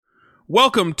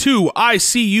Welcome to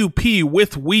ICUP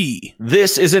with We.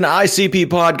 This is an ICP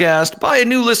podcast by a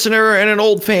new listener and an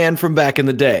old fan from back in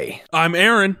the day. I'm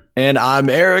Aaron. And I'm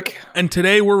Eric. And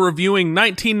today we're reviewing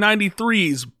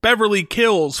 1993's Beverly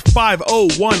Kills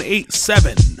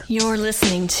 50187. You're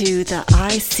listening to the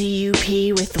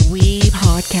ICUP with We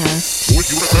podcast. With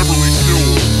you, Beverly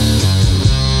Kills.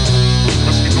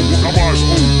 That's the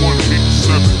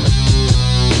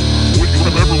 50187. With you,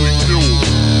 Beverly Kills.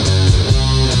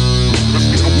 That's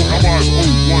the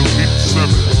 50187.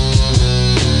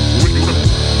 With you,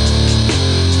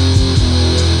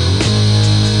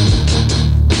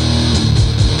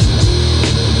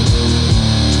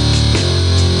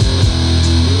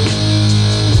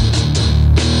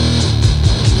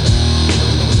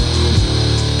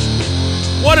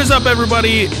 What is up,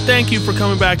 everybody? Thank you for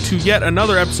coming back to yet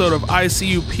another episode of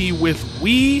ICUP with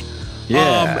We.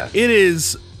 Yeah. It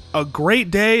is a great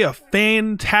day, a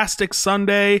fantastic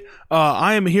Sunday.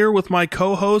 I am here with my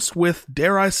co-host, with,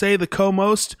 dare I say, the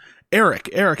co-most, Eric.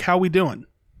 Eric, how we doing?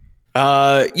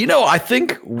 I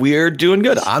think we're doing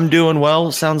good. I'm doing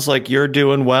well. Sounds like you're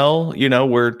doing well. You know,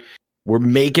 we're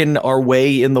making our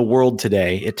way in the world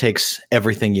today. It takes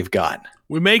everything you've got.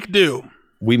 We make do.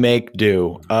 We make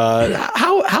do.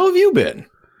 How have you been?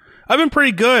 I've been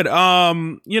pretty good.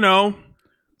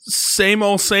 Same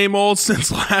old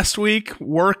since last week.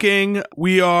 Working.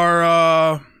 We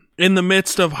are in the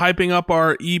midst of hyping up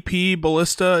our EP.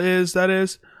 Ballista is.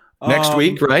 Next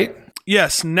week, right?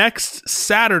 Yes, next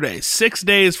Saturday. 6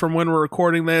 days from when we're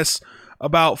recording this.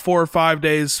 About 4 or 5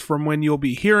 days from when you'll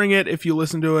be hearing it. If you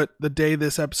listen to it the day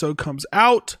this episode comes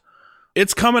out,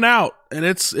 it's coming out, and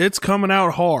it's coming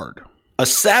out hard. A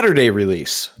Saturday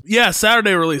release. Yeah,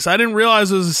 Saturday release. I didn't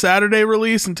realize it was a Saturday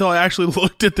release until I actually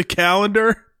looked at the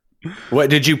calendar.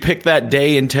 What, did you pick that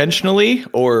day intentionally,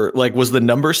 or like was the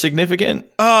number significant?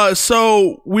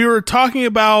 So we were talking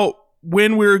about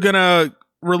when we were gonna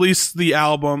release the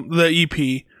album, the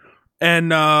EP,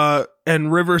 and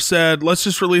River said, let's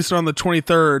just release it on the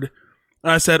 23rd.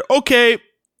 And I said, okay.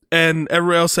 And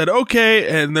everybody else said, okay.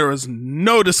 And there was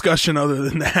no discussion other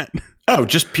than that. Oh,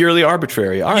 just purely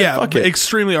arbitrary. All right, yeah, fuck it.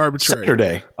 Extremely arbitrary.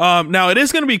 Saturday. Now it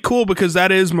is going to be cool because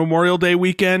that is Memorial Day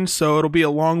weekend, so it'll be a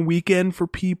long weekend for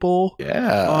people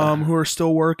who are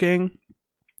still working.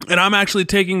 And I'm actually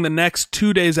taking the next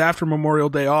 2 days after Memorial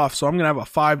Day off, so I'm going to have a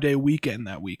 5-day weekend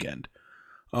that weekend.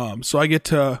 So I get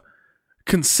to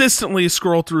consistently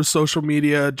scroll through social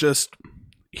media, just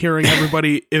hearing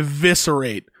everybody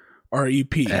eviscerate our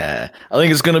EP. I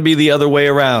think it's going to be the other way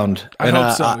around. I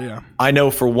hope so, yeah. I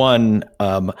know for one,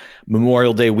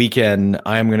 Memorial Day weekend,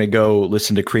 I'm going to go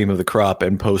listen to Cream of the Crop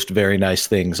and post very nice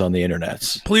things on the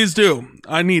internets. Please do.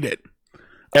 I need it.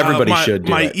 Everybody should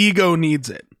do my it. ego needs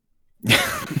it.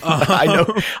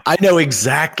 I know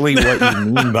exactly what you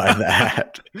mean by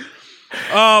that.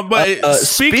 But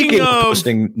speaking of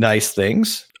posting nice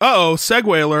things.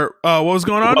 Segue alert. What was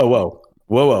going on? Whoa.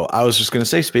 I was just going to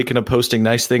say, speaking of posting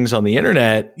nice things on the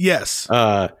internet. Yes.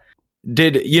 I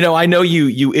know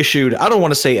you issued, I don't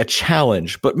want to say a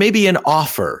challenge, but maybe an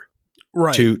offer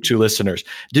to listeners.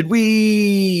 Did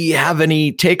we have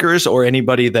any takers or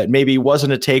anybody that maybe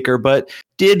wasn't a taker, but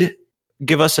did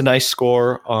give us a nice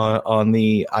score on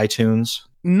the iTunes?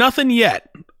 Nothing yet.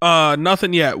 I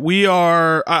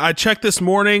checked this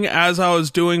morning as I was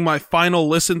doing my final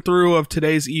listen through of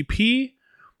today's EP.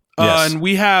 Yes. And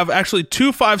we have actually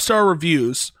 2 5-star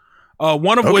reviews,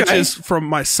 one of which is from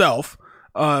myself.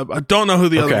 I don't know who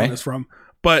the other one is from,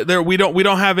 but we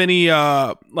don't have any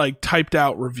typed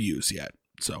out reviews yet.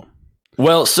 So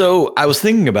I was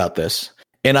thinking about this,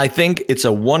 and I think it's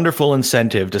a wonderful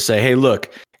incentive to say, hey,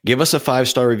 look, give us a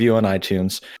 5-star review on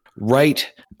iTunes,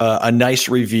 write a nice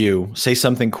review, say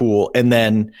something cool, and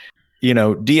then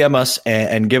DM us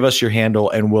and give us your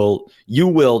handle, and you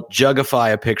will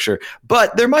jugify a picture.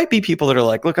 But there might be people that are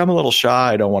like, look, I'm a little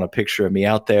shy. I don't want a picture of me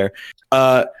out there.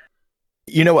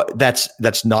 You know what?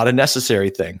 That's not a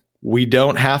necessary thing. We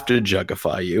don't have to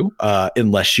jugify you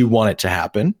unless you want it to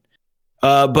happen.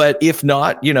 But if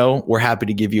not, we're happy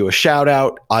to give you a shout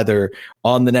out either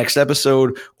on the next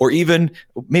episode, or even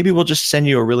maybe we'll just send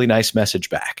you a really nice message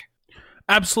back.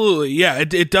 Absolutely. Yeah.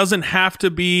 It doesn't have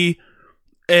to be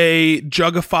a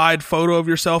jugified photo of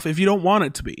yourself if you don't want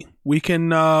it to be. We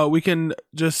can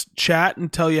just chat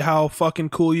and tell you how fucking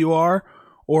cool you are,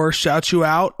 or shout you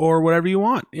out, or whatever you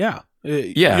want. Yeah.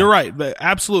 You're right.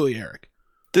 Absolutely, Eric.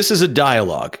 This is a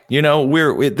dialogue.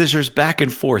 There's back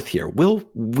and forth here.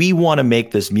 We want to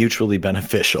make this mutually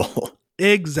beneficial.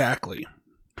 Exactly.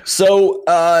 So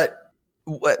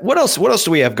What else? What else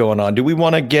do we have going on? Do we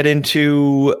want to get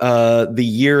into the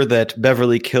year that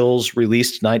Beverly Kills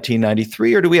released,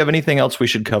 1993, or do we have anything else we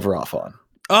should cover off on?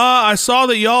 I saw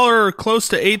that y'all are close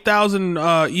to 8,000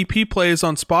 EP plays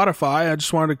on Spotify. I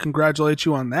just wanted to congratulate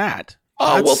you on that.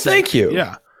 Oh, well, thank you.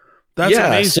 Yeah, that's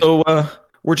amazing. So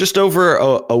we're just over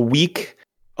a week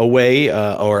away,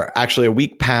 or actually a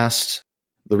week past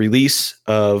the release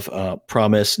of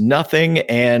Promise Nothing,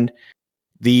 and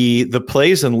the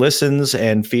plays and listens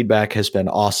and feedback has been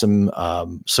awesome.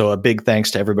 So a big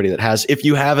thanks to everybody that has. If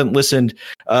you haven't listened,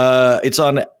 it's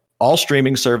on all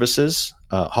streaming services.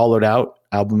 Hollowed Out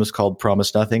album is called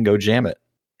Promise Nothing. Go jam it.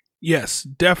 Yes,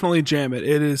 definitely jam it.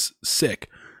 It is sick.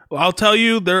 Well, I'll tell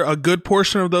you, a good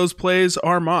portion of those plays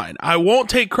are mine. I won't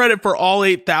take credit for all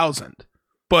 8,000,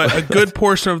 but a good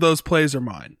portion of those plays are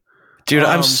mine. Dude,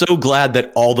 I'm so glad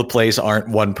that all the plays aren't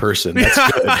one person.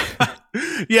 That's good.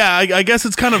 Yeah, I guess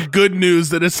it's kind of good news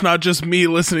that it's not just me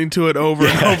listening to it over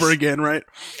and over again, right?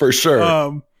 For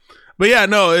sure. But yeah,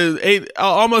 no,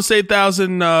 almost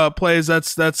 8,000 plays.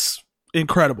 That's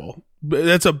incredible.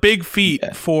 That's a big feat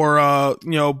for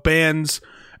bands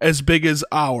as big as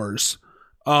ours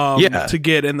to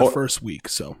get in the first week.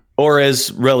 So, or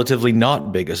as relatively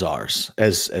not big as ours,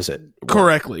 as it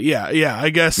correctly. Yeah.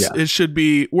 I guess it should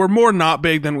be. We're more not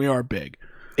big than we are big.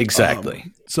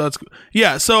 Exactly. So that's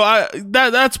So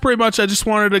that's pretty much. I just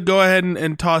wanted to go ahead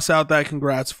and toss out that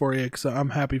congrats for you because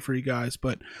I'm happy for you guys.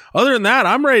 But other than that,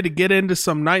 I'm ready to get into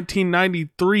some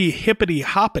 1993 hippity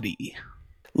hoppity.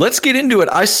 Let's get into it.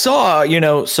 I saw,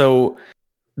 so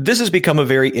this has become a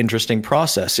very interesting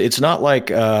process. It's not like,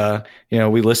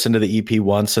 we listen to the EP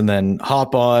once and then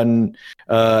hop on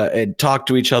and talk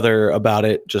to each other about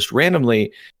it just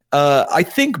randomly. I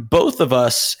think both of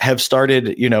us have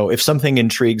started, if something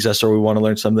intrigues us or we want to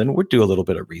learn something, we'll do a little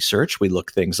bit of research. We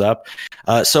look things up.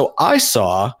 So I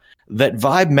saw that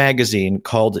Vibe magazine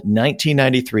called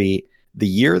 1993 the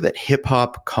year that hip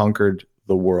hop conquered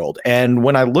the world. And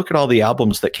when I look at all the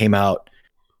albums that came out,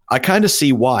 I kind of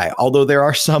see why. Although there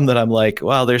are some that I'm like,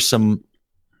 well, there's some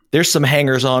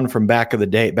hangers on from back in the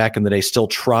day, still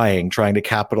trying to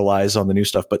capitalize on the new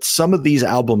stuff. But some of these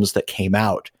albums that came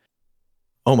out,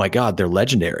 oh my God, they're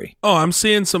legendary. Oh, I'm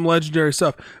seeing some legendary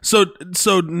stuff. So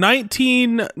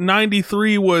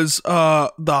 1993 was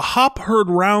the hop heard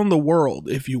round the world,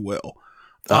 if you will.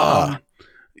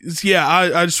 Yeah,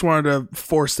 I just wanted to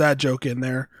force that joke in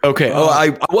there. Okay.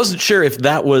 I wasn't sure if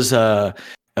that was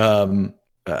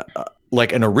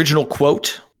like an original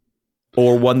quote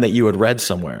or one that you had read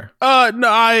somewhere. No,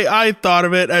 I thought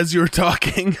of it as you were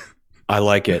talking. I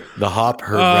like it. The hop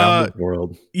heard round the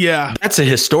world. Yeah. That's a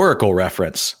historical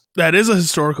reference. That is a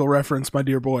historical reference, my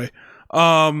dear boy.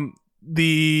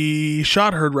 The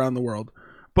shot heard round the world.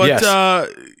 But yes.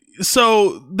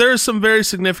 So there's some very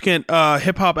significant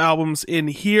hip hop albums in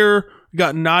here. We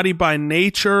got Naughty by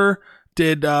Nature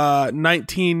did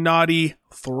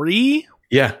 1993.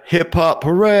 Yeah, hip hop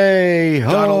hooray!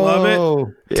 Gotta love it.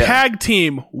 Yeah. Tag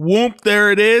Team, Whoop,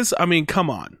 there it is. I mean, come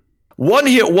on. One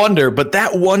hit wonder, but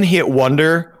that one hit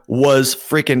wonder was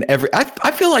freaking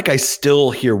I feel like I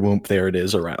still hear Whoop, there it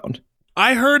is around.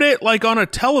 I heard it like on a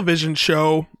television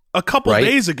show a couple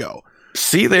days ago.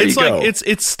 See, there you go.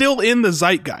 It's still in the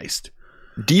zeitgeist.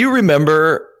 Do you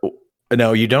remember?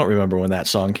 No, you don't remember when that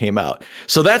song came out.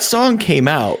 So that song came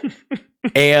out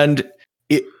and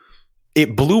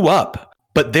it blew up,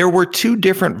 but there were two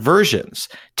different versions.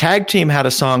 Tag Team had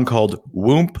a song called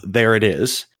Whoop, there it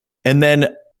is. And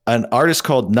then an artist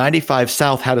called 95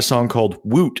 South had a song called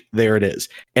Woot, there it is.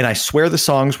 And I swear the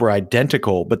songs were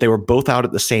identical, but they were both out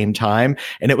at the same time.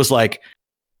 And it was like,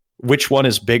 which one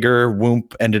is bigger?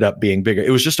 Whoop ended up being bigger. It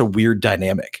was just a weird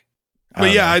dynamic.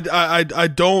 But yeah, I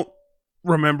don't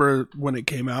remember when it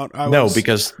came out. No,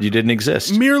 because you didn't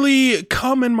exist. Merely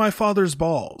come in my father's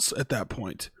balls at that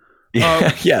point.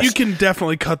 Yes. You can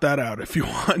definitely cut that out if you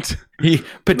want.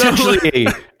 Potentially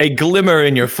a glimmer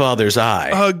in your father's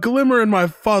eye. A glimmer in my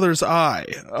father's eye.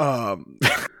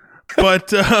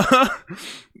 But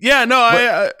yeah, no,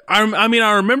 I mean,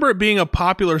 I remember it being a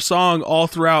popular song all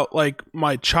throughout like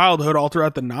my childhood, all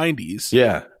throughout the 90s.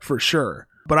 Yeah, for sure.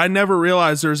 But I never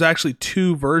realized there's actually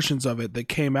two versions of it that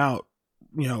came out,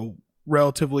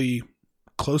 relatively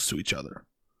close to each other.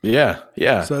 Yeah.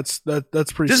 So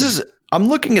that's pretty. I'm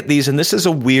looking at these, and this is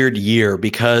a weird year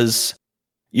because,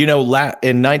 in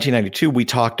 1992 we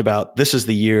talked about this is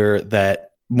the year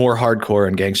that more hardcore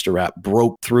and gangster rap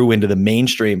broke through into the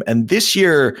mainstream. And this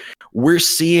year we're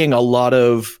seeing a lot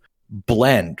of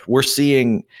blend. We're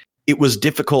seeing it was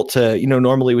difficult to,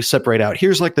 normally we separate out.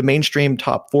 Here's like the mainstream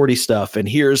top 40 stuff. And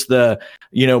here's the,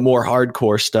 more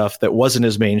hardcore stuff that wasn't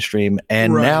as mainstream.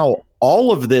 And now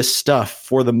all of this stuff,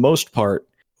 for the most part,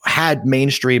 had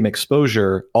mainstream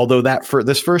exposure. Although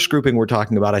this first grouping we're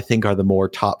talking about, I think, are the more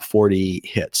top 40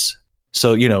 hits.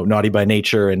 So, Naughty by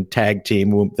Nature and Tag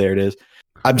Team, whoop, there it is.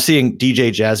 I'm seeing DJ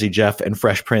Jazzy Jeff and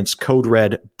Fresh Prince, Code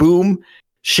Red, boom,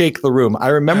 shake the room. I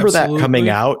remember that coming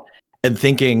out and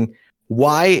thinking,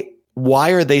 why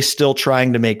are they still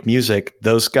trying to make music?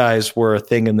 Those guys were a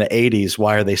thing in the 80s.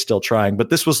 Why are they still trying? But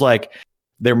this was like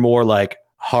their more like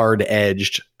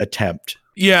hard-edged attempt.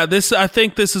 Yeah, I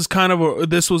think this is kind of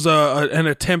an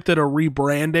attempt at a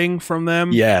rebranding from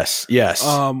them. Yes.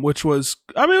 Which was,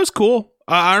 it was cool.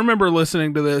 I remember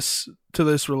listening to this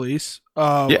release.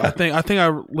 I think I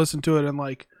listened to it in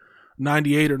like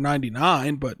 98 or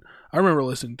 99, but I remember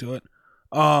listening to it.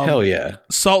 Hell yeah.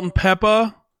 Salt and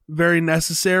Pepper, very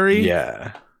necessary.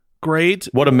 Yeah. Great.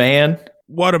 What a man.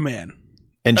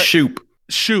 And Shoop.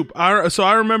 So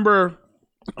I remember,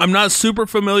 I'm not super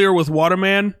familiar with What a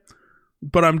Man,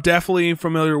 but I'm definitely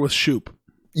familiar with Shoop.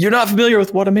 You're not familiar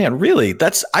with What a Man, really?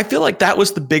 I feel like that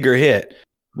was the bigger hit.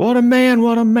 What a man,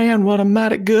 what a man, what a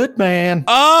mighty good man.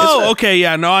 Oh, okay,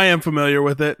 yeah, no, I am familiar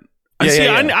with it.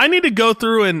 Yeah. I need to go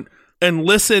through and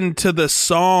listen to the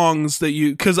songs that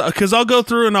because I'll go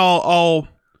through and I'll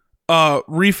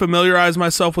refamiliarize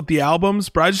myself with the albums,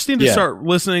 but I just need to start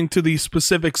listening to the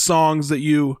specific songs that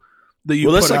you.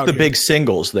 Well, that's like the big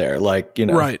singles there, like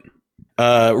right.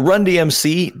 Run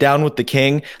DMC, Down with the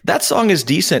King. That song is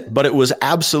decent, but it was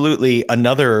absolutely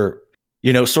another,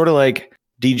 sort of like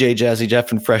DJ Jazzy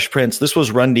Jeff and Fresh Prince. This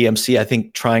was Run DMC, I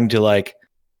think, trying to like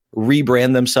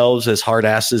rebrand themselves as hard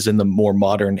asses in the more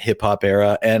modern hip hop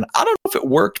era. And I don't know if it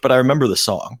worked, but I remember the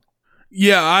song.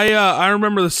 Yeah, I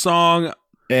remember the song.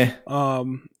 We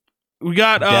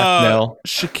got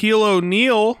Shaquille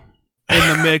O'Neal in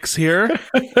the mix here.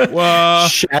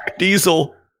 Shaq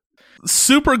Diesel.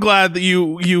 Super glad that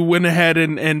you went ahead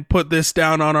and put this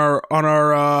down on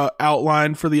our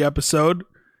outline for the episode.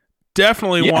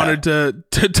 Definitely wanted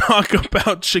to talk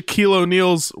about Shaquille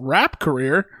O'Neal's rap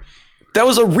career. That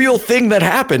was a real thing that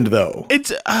happened, though.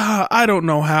 It's I don't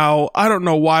know how. I don't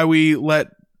know why we let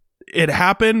it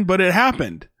happen, but it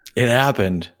happened. It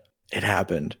happened.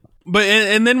 But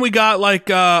and then we got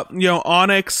like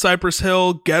Onyx, Cypress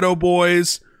Hill, Ghetto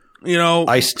Boys,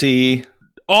 Ice-T.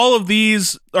 All of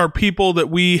these are people that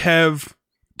we have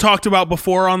talked about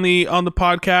before on the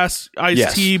podcast.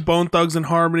 Ice-T, Bone Thugs and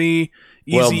Harmony,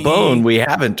 Eazy-E. Bone we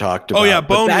haven't talked about. Oh yeah,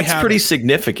 Bone. But that's pretty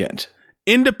significant.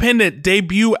 Independent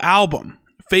debut album,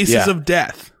 Faces of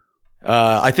Death.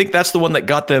 I think that's the one that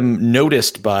got them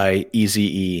noticed by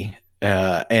Eazy-E,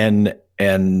 and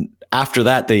after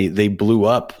that they blew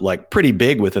up like pretty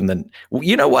big within the.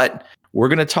 You know what? We're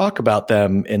going to talk about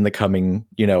them in the coming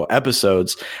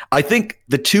episodes. I think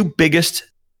the two biggest,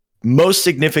 most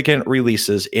significant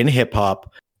releases in hip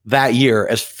hop that year,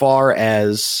 as far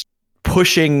as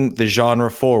pushing the genre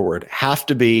forward, have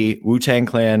to be Wu-Tang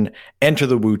Clan, Enter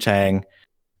the Wu-Tang,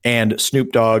 and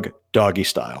Snoop Dogg, Doggy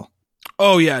Style.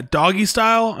 Oh yeah, Doggy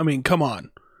Style. I mean, come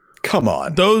on.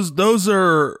 Those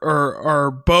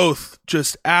are both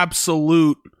just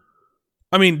absolute.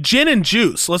 I mean, Gin and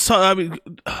Juice. Let's talk. I mean,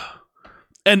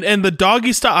 and the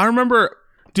Doggy Style. I remember,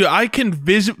 dude. I can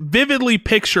vividly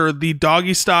picture the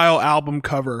Doggy Style album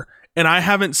cover, and I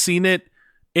haven't seen it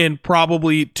in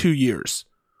probably 2 years.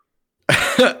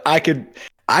 I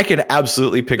could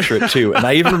absolutely picture it too. And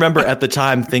I even remember at the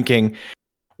time thinking,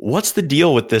 what's the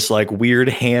deal with this like weird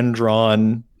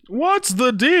hand-drawn? What's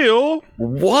the deal?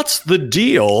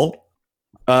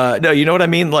 No, you know what I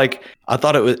mean? like I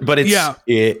thought it was, but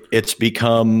it's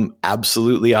become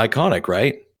absolutely iconic,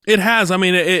 right? It has. I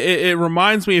mean, it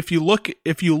reminds me, if you look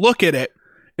at it,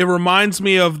 it reminds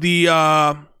me of the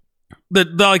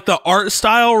art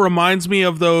style reminds me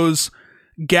of those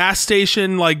gas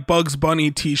station like Bugs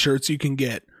Bunny t-shirts you can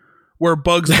get, where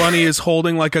Bugs Bunny is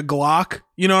holding like a Glock.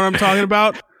 You know what I'm talking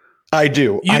about? I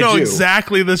do. You know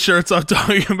exactly the shirts I'm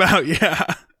talking about. Yeah.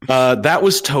 That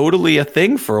was totally a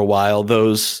thing for a while.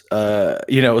 Those,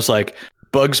 it was like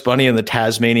Bugs Bunny and the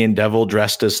Tasmanian Devil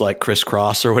dressed as like Criss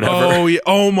Cross or whatever. Oh, yeah.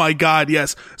 Oh my God.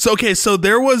 Yes. So, okay. So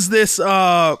there was this,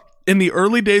 in the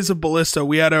early days of Ballista,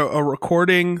 we had a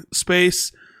recording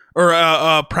space or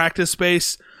a practice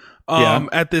space,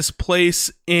 at this place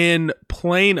in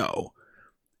Plano.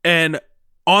 And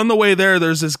on the way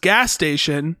there's this gas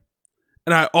station,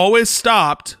 and I always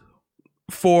stopped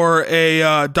for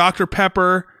a Dr.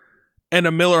 Pepper and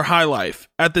a Miller High Life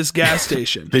at this gas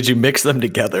station. Did you mix them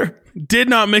together? Did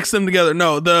not mix them together.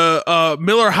 No, the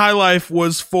Miller High Life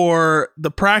was for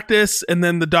the practice, and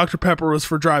then the Dr. Pepper was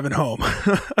for driving home.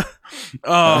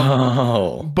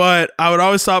 But I would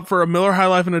always stop for a Miller High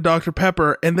Life and a Dr.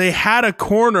 Pepper, and they had a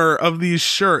corner of these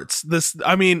shirts. This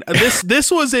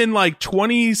was in like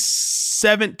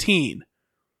 2017.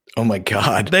 Oh my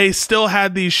God. They still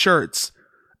had these shirts.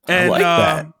 And, I like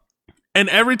that. And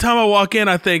every time I walk in,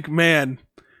 I think, man,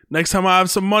 next time I have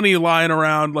some money lying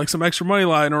around, like some extra money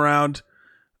lying around,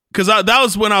 because that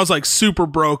was when I was like super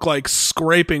broke, like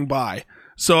scraping by.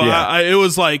 So it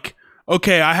was like,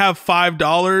 okay, I have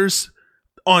 $5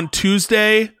 on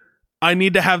Tuesday. I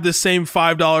need to have this same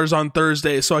 $5 on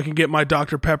Thursday so I can get my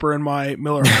Dr. Pepper and my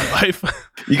Miller High Life.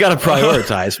 You got to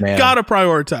prioritize, man. Got to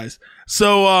prioritize.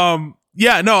 So,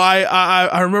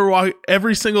 I remember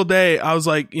every single day. I was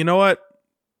like, you know what?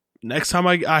 Next time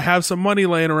I have some money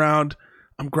laying around,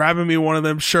 I'm grabbing me one of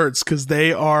them shirts because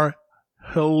they are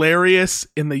hilarious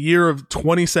in the year of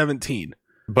 2017.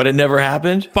 But it never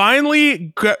happened?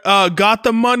 Finally got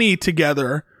the money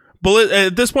together.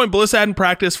 At this point, Bliss hadn't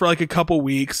practiced for like a couple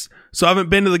weeks, so I haven't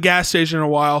been to the gas station in a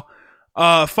while.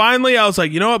 Finally, I was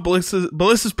like, you know what? Bliss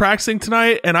is practicing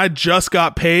tonight, and I just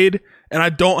got paid, and I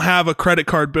don't have a credit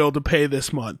card bill to pay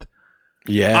this month.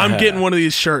 Yeah. I'm getting one of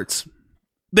these shirts.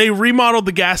 They remodeled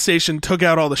the gas station, took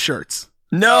out all the shirts.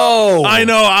 No. I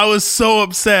know. I was so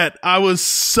upset. Oh,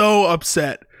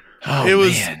 It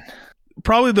was man.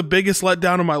 Probably the biggest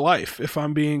letdown of my life, if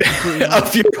I'm being completely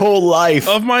Of your whole life.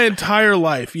 of my entire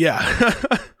life. Yeah.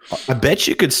 I bet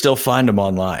you could still find them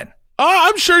online. Oh,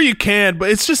 I'm sure you can, but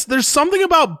it's just, there's something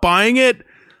about buying it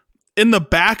in the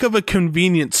back of a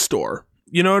convenience store.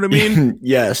 You know what I mean?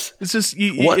 Yes. It's just,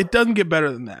 it doesn't get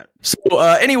better than that. So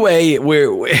anyway,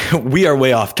 we are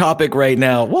way off topic right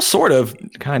now. Well, sort of,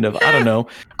 kind of. I don't know.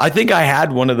 I think I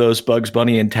had one of those Bugs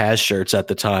Bunny and Taz shirts at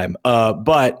the time.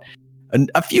 But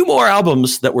a few more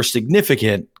albums that were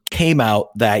significant came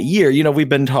out that year. You know, we've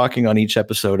been talking on each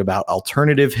episode about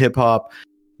alternative hip hop.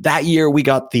 That year, we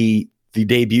got the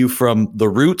debut from The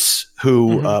Roots,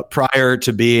 who prior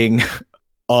to being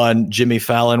on Jimmy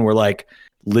Fallon were like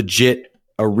legit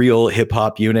a real hip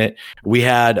hop unit. We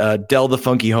had Del the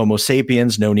Funky Homo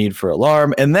Sapiens, No Need for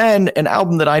Alarm, and then an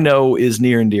album that I know is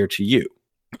near and dear to you.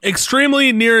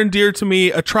 Extremely near and dear to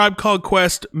me, A Tribe Called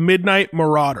Quest, Midnight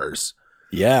Marauders.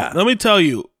 Yeah. Let me tell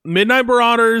you, Midnight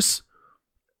Marauders,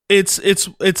 it's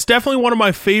definitely one of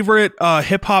my favorite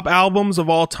hip hop albums of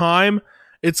all time.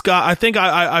 It's got, I think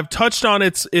I've touched on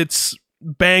its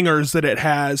bangers that it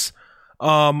has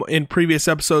in previous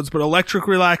episodes, but Electric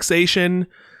Relaxation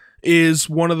is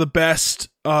one of the best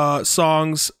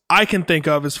songs I can think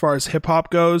of as far as hip hop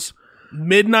goes.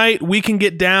 Midnight, We Can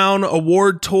Get Down,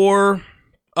 Award Tour.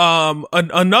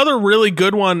 Another really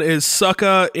good one is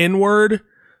Sucka Inward.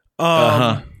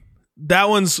 That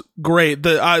one's great.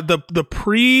 The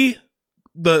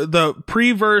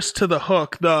pre-verse to the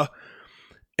hook,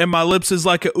 and my lips is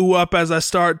like a ooh up as I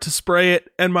start to spray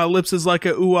it, and my lips is like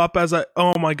a ooh up as I,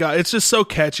 oh my God, it's just so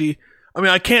catchy. I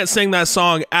mean, I can't sing that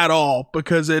song at all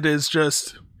because it is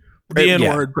just the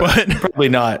N-word, but probably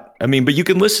not. I mean, but you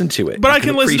can listen to it. But I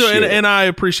can listen to it, and I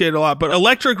appreciate it a lot. But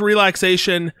Electric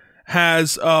Relaxation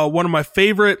has one of my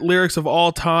favorite lyrics of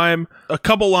all time. A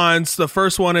couple lines. The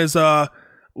first one is,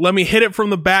 let me hit it from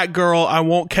the back, girl. I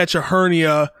won't catch a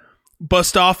hernia.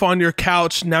 Bust off on your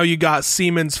couch. Now you got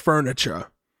Siemens furniture.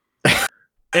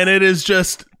 And it is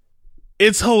just,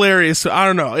 it's hilarious. I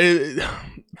don't know.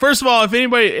 First of all, if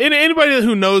anybody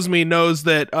who knows me knows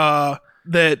that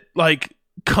like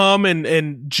cum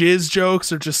and jizz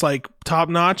jokes are just like top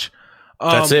notch.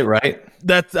 That's it, right?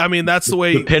 That's the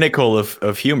way, the pinnacle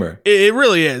of humor. It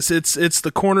really is. It's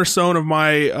the cornerstone of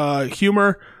my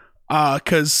humor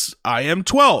because I am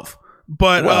 12.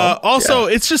 But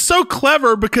it's just so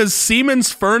clever because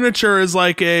Siemens Furniture is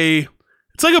like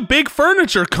it's like a big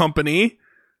furniture company,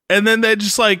 and then they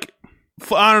just like,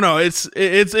 I don't know.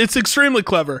 It's extremely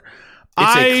clever.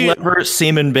 It's a clever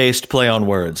semen-based play on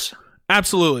words.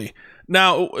 Absolutely.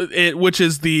 Now, which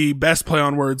is the best play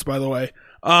on words, by the way.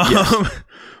 Yes.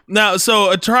 Now,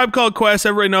 so A Tribe Called Quest,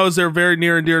 everybody knows they're very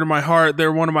near and dear to my heart.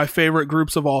 They're one of my favorite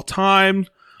groups of all time.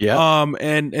 Yeah.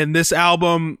 And this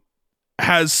album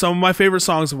has some of my favorite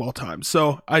songs of all time.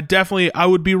 So I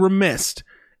would be remiss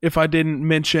if I didn't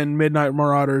mention Midnight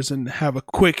Marauders and have a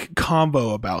quick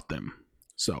convo about them.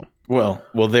 So. Well,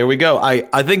 there we go.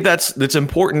 I think that's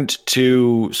important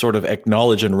to sort of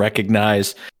acknowledge and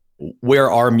recognize where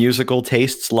our musical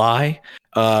tastes lie,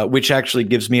 which actually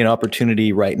gives me an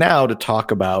opportunity right now to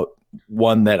talk about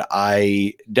one that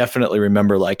I definitely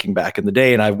remember liking back in the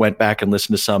day, and I went back and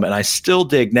listened to some, and I still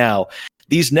dig now.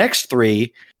 These next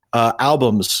three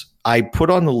albums I put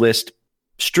on the list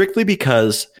strictly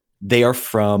because they are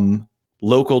from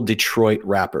local Detroit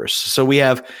rappers. So we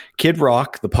have Kid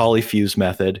Rock, the Polyfuse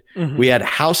Method. Mm-hmm. We had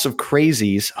House of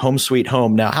Crazies, Home Sweet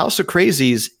Home. Now, House of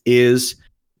Crazies is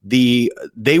they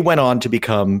went on to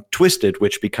become Twisted,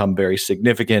 which become very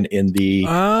significant in the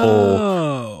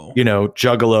whole,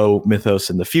 Juggalo mythos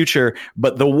in the future.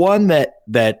 But the one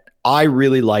that I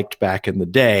really liked back in the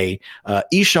day,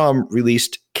 Esham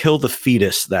released Kill the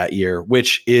Fetus that year,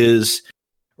 which is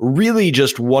really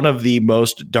just one of the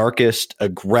most darkest,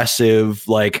 aggressive,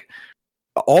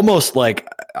 almost like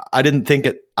I didn't think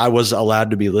I was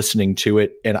allowed to be listening to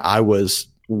it, and I was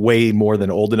way more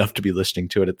than old enough to be listening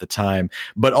to it at the time,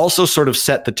 but also sort of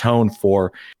set the tone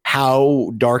for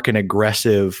how dark and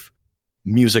aggressive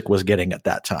music was getting at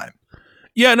that time.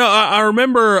 Yeah, no, I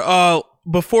remember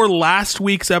before last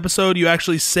week's episode, you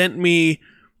actually sent me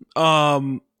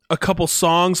a couple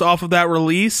songs off of that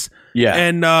release. Yeah.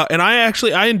 And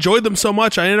I enjoyed them so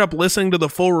much, I ended up listening to the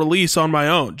full release on my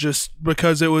own just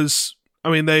because it was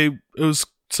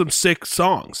some sick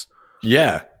songs.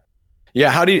 Yeah. Yeah,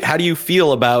 how do you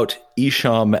feel about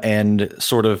Esham and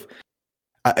sort of?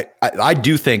 I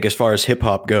do think, as far as hip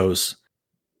hop goes,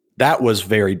 that was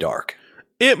very dark.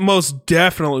 It most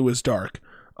definitely was dark.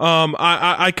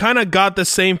 I kind of got the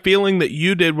same feeling that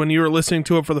you did when you were listening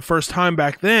to it for the first time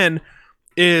back then.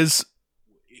 Is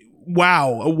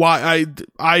wow, why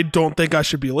I don't think I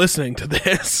should be listening to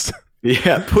this.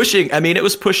 Yeah, it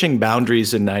was pushing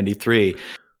boundaries in '93.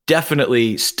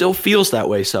 Definitely still feels that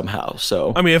way somehow.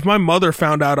 So if my mother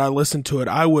found out I listened to it,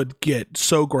 I would get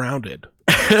so grounded.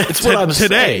 That's what I'm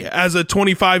today saying. As a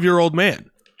 25-year-old man.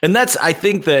 And I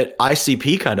think that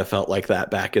ICP kind of felt like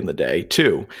that back in the day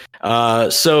too.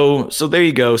 So there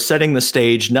you go, setting the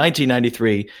stage.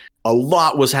 1993, a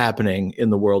lot was happening in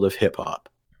the world of hip hop.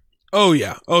 Oh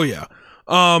yeah.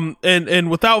 And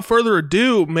without further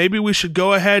ado, maybe we should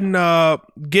go ahead and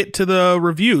get to the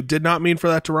review. Did not mean for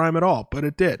that to rhyme at all, but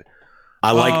it did.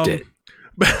 I liked it.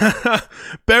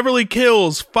 Beverly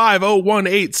Kills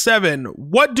 50187.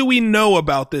 What do we know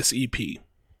about this EP?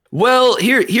 Well,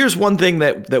 here's one thing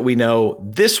that we know.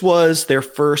 This was their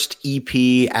first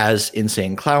EP as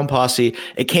Insane Clown Posse.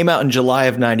 It came out in July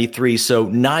of '93, so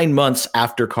 9 months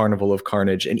after Carnival of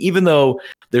Carnage. And even though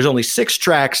there's only 6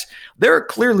 tracks, there are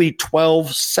clearly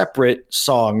 12 separate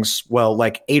songs. Well,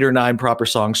 like 8 or 9 proper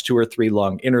songs, 2 or 3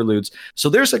 long interludes. So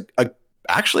there's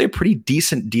actually a pretty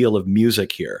decent deal of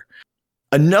music here.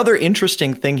 Another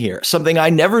interesting thing here, something I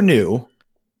never knew.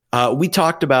 We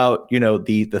talked about,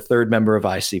 the third member of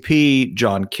ICP,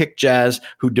 John Kickjazz,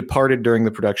 who departed during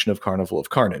the production of Carnival of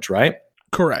Carnage, right?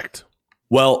 Correct.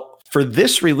 Well, for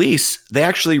this release, they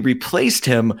actually replaced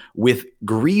him with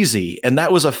Greasy. And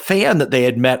that was a fan that they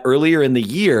had met earlier in the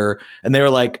year. And they were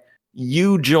like,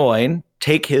 you join,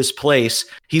 take his place.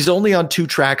 He's only on 2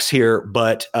 tracks here,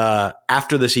 but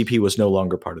after this EP was no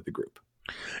longer part of the group.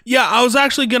 Yeah, I was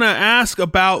actually going to ask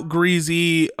about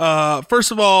Greasy.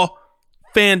 First of all,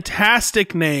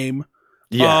 fantastic name.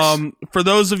 Yes. For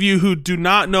those of you who do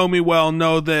not know me well,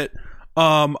 know that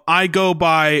I go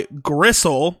by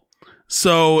Gristle.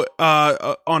 So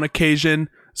on occasion,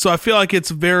 so I feel like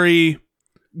it's very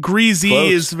Greasy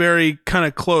close. Is very kind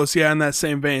of close, yeah, in that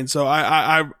same vein. So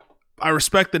I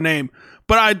respect the name,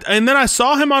 but then I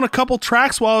saw him on a couple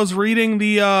tracks while I was reading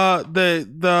the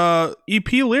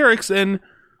EP lyrics, and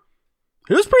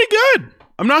it was pretty good.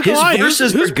 I'm not gonna lie, his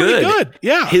verses are good.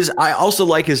 Yeah, I also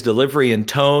like his delivery and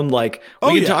tone. Like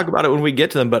we can talk about it when we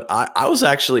get to them, but I was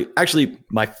actually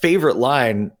my favorite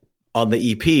line on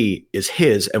the EP is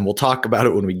his, and we'll talk about it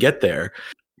when we get there.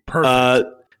 Perfect.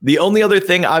 The only other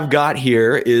thing I've got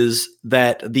here is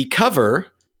that the cover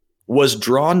was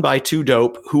drawn by 2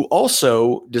 Dope, who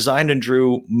also designed and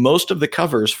drew most of the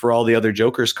covers for all the other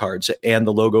Joker's cards and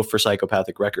the logo for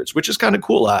Psychopathic Records, which is kind of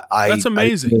cool. That's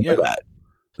amazing. Yeah. That.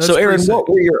 So, Aaron, what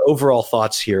were your overall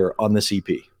thoughts here on this EP?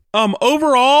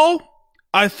 Overall,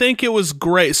 I think it was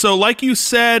great. So, like you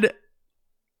said,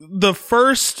 the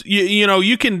first,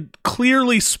 you can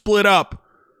clearly split up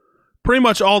pretty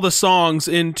much all the songs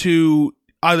into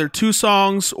either 2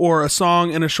 songs or a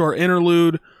song and a short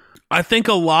interlude. I think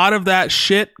a lot of that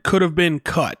shit could have been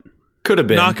cut. Could have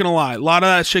been. Not gonna lie, a lot of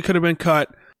that shit could have been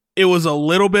cut. It was a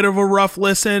little bit of a rough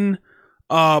listen,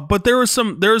 but there was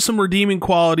some redeeming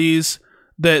qualities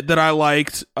that I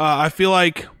liked. I feel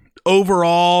like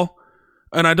overall,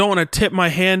 and I don't want to tip my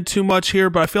hand too much here,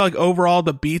 but I feel like overall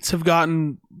the beats have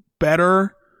gotten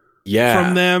better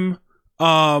from them.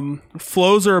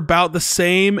 Flows are about the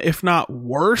same, if not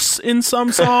worse in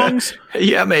some songs.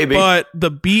 Yeah, maybe. But the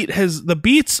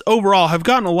beats overall have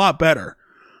gotten a lot better.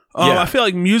 I feel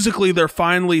like musically they're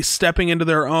finally stepping into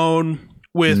their own.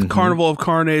 with Carnival of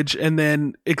Carnage, and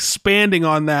then expanding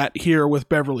on that here with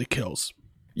Beverly Kills.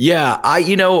 Yeah,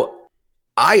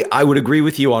 I would agree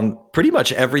with you on pretty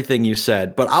much everything you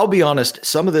said, but I'll be honest,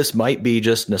 some of this might be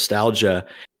just nostalgia.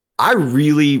 I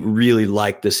really, really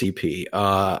like this EP.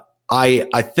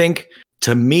 I think,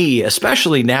 to me,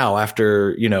 especially now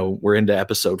after, we're into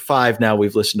episode 5 now,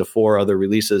 we've listened to 4 other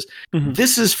releases.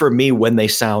 This is for me when they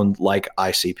sound like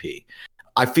ICP.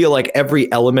 I feel like every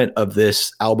element of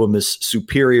this album is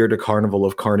superior to Carnival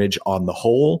of Carnage on the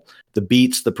whole. The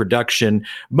beats, the production,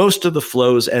 most of the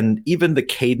flows, and even the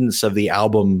cadence of the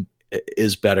album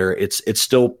is better. It's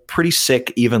still pretty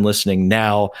sick even listening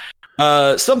now.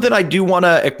 Something I do want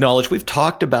to acknowledge, we've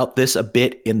talked about this a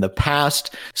bit in the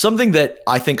past, something that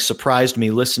I think surprised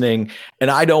me listening,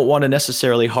 and I don't want to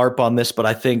necessarily harp on this, but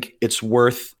I think it's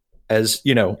worth, as,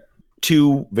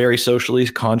 two very socially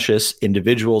conscious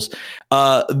individuals.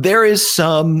 There is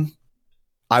some,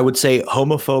 I would say,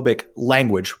 homophobic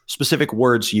language, specific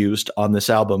words used on this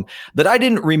album that I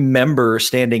didn't remember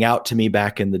standing out to me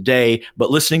back in the day, but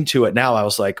listening to it now, I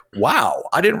was like, wow,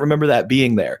 I didn't remember that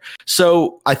being there.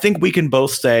 So I think we can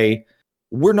both say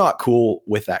we're not cool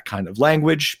with that kind of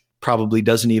language. Probably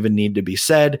doesn't even need to be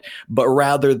said, but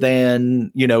rather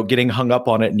than, getting hung up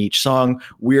on it in each song,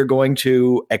 we're going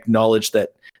to acknowledge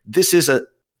that this is a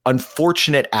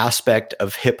unfortunate aspect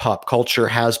of hip hop culture,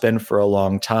 has been for a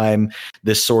long time.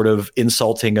 This sort of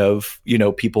insulting of,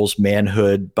 people's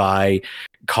manhood by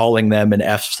calling them an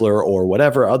F slur or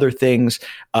whatever other things.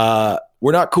 We're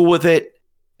not cool with it.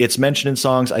 It's mentioned in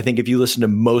songs. I think if you listen to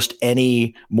most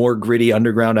any more gritty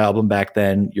underground album back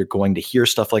then, you're going to hear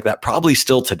stuff like that. Probably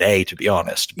still today, to be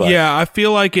honest. But yeah, I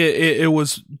feel like it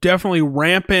was definitely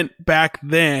rampant back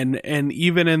then, and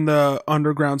even in the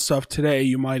underground stuff today,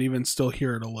 you might even still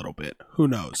hear it a little bit. Who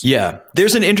knows? Yeah,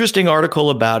 there's an interesting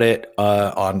article about it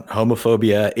on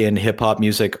homophobia in hip hop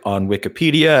music on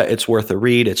Wikipedia. It's worth a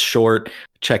read. It's short.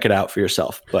 Check it out for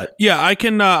yourself. But yeah, I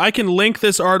can link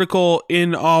this article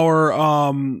in our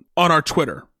on our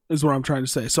Twitter is what I'm trying to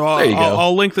say. So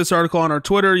I'll link this article on our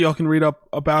Twitter. Y'all can read up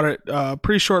about it.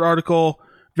 Pretty short article,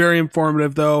 very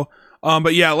informative though.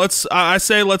 But yeah, I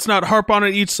say let's not harp on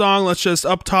it each song. Let's just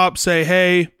up top say,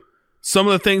 hey, some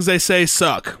of the things they say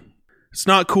suck. It's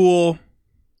not cool,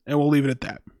 and we'll leave it at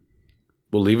that.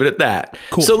 We'll leave it at that.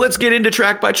 Cool. So let's get into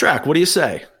track by track. What do you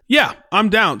say? Yeah, I'm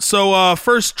down. So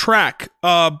first track,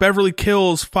 Beverly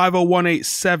Kills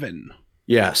 50187.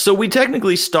 Yeah, so we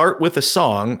technically start with a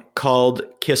song called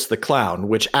Kiss the Clown,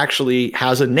 which actually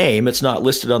has a name. It's not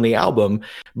listed on the album,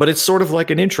 but it's sort of like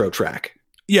an intro track.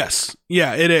 Yes,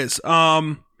 yeah, it is.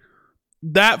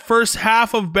 That first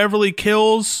half of Beverly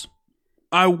Kills,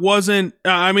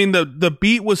 the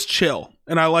beat was chill,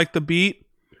 and I liked the beat.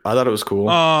 I thought it was cool.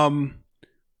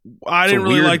 I didn't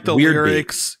really like the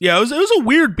lyrics. Beat. Yeah, it was a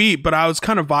weird beat, but I was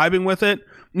kind of vibing with it.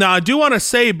 Now, I do want to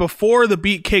say, before the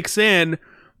beat kicks in,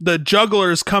 the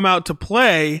jugglers come out to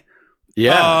play.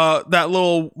 Yeah. That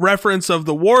little reference of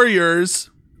the Warriors.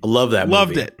 I love that movie.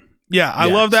 Loved it. Yeah, I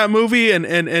love that movie,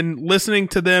 and listening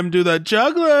to them do the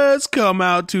jugglers come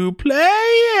out to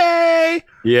play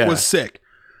was sick.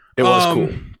 It was cool.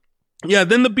 Yeah,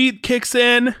 then the beat kicks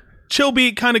in. Chill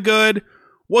beat, kind of good.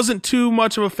 Wasn't too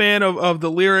much of a fan of the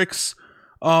lyrics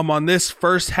on this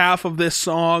first half of this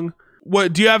song.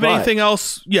 What do you have anything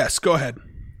else? Yes, go ahead.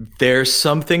 There's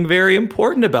something very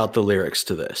important about the lyrics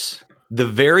to this. The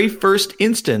very first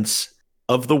instance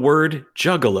of the word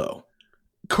juggalo.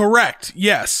 Correct.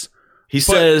 Yes. He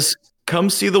says, "Come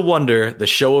see the wonder, the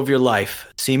show of your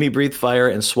life. See me breathe fire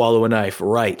and swallow a knife.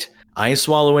 Right. I ain't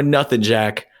swallowing nothing,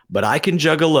 Jack, but I can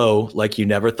juggalo like you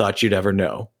never thought you'd ever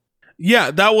know."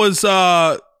 Yeah, that was,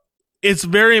 it's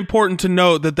very important to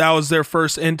note that was their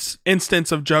first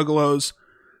instance of juggalos,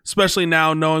 especially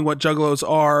now knowing what juggalos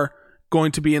are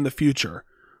going to be in the future.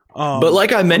 But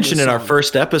like I mentioned in our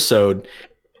first episode,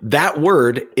 that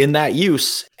word in that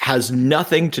use has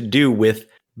nothing to do with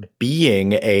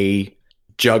being a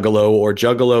juggalo or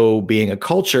juggalo being a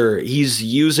culture. He's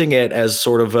using it as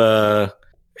sort of a...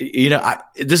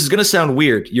 this is going to sound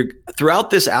weird.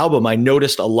 Throughout this album, I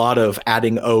noticed a lot of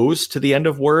adding O's to the end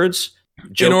of words.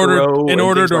 In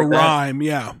order to rhyme,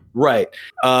 yeah. Right.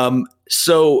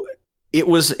 So it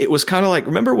was kind of like,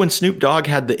 remember when Snoop Dogg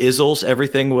had the Izzles?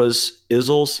 Everything was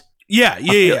Izzles? Yeah,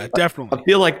 definitely. I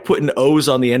feel like putting O's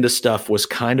on the end of stuff was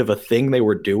kind of a thing they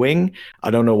were doing. I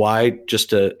don't know why, just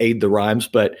to aid the rhymes,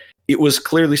 but it was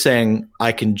clearly saying,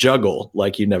 I can juggle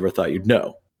like you never thought you'd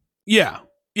know. Yeah.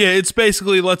 Yeah, it's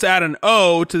basically let's add an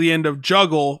O to the end of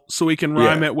juggle so we can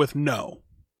rhyme it with no.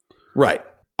 Right.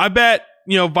 I bet,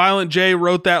 Violent J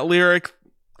wrote that lyric,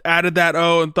 added that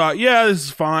O, and thought, yeah, this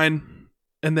is fine.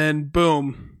 and then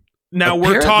boom. Now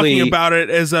we're talking about it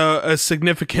as a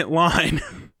significant line.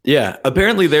 Yeah.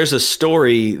 Apparently there's a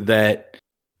story that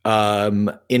in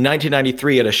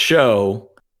 1993 at a show,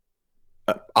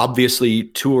 obviously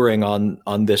touring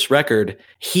on this record,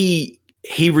 he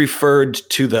referred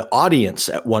to the audience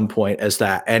at one point as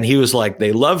that. And he was like,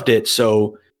 they loved it.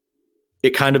 So it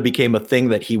kind of became a thing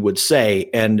that he would say,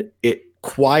 and it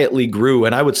quietly grew.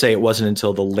 And I would say it wasn't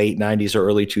until the late 90s or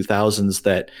early 2000s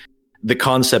that the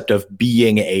concept of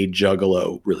being a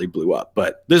juggalo really blew up.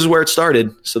 But this is where it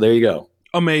started. So there you go.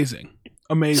 Amazing.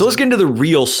 So let's get into the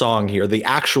real song here, the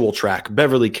actual track,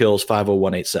 Beverly Kills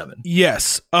 50187.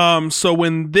 Yes. So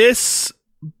when the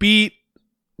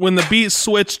beat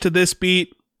switched to this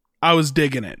beat, I was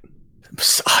digging it.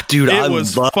 Dude, I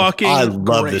love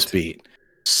great. This beat.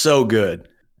 So good.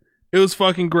 It was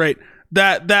fucking great.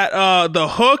 The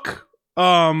hook,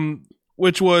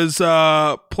 which was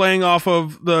playing off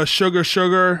of the Sugar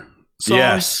Sugar song.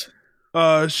 Yes.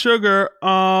 Sugar,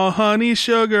 honey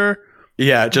sugar.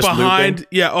 Yeah, just behind. looping.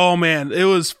 Yeah, oh man, it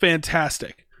was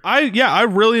fantastic. I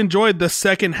really enjoyed the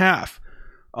second half.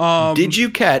 Did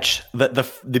you catch that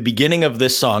the beginning of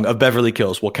this song of Beverly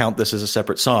Kills, we'll count this as a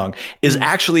separate song, is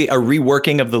actually a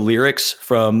reworking of the lyrics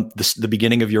from the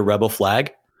beginning of Your Rebel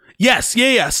Flag? Yes,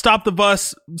 yeah. Stop the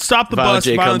bus,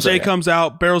 Violent J comes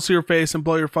out, barrels to your face and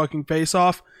blow your fucking face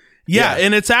off. Yeah,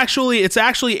 and it's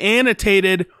actually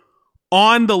annotated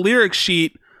on the lyric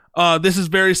sheet. This is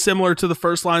very similar to the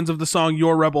first lines of the song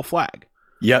Your Rebel Flag.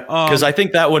 Yep, because I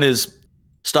think that one is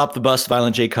stop the bus,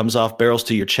 Violent J comes off, barrels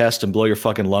to your chest and blow your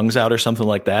fucking lungs out or something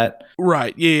like that.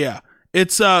 Right, yeah.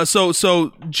 It's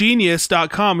so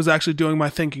Genius.com is actually doing my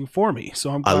thinking for me. So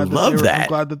I'm glad I'm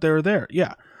glad that they were there.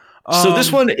 Yeah. So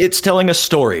this one, it's telling a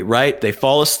story, right? They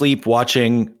fall asleep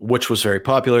watching, which was very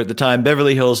popular at the time,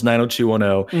 Beverly Hills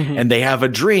 90210, and they have a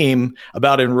dream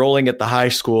about enrolling at the high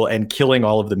school and killing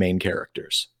all of the main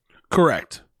characters.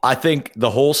 Correct. I think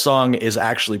the whole song is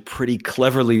actually pretty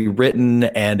cleverly written,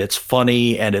 and it's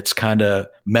funny, and it's kind of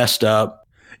messed up.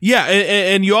 Yeah,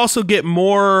 and you also get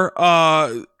more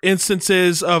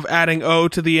instances of adding O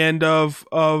to the end of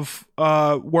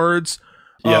words.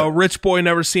 Yep. Rich boy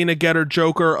never seen a getter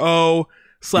joker O,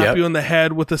 slap you in the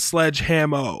head with a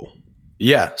sledgehammer O.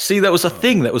 Yeah, see, that was a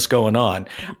thing that was going on.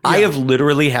 Yeah. I have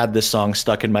literally had this song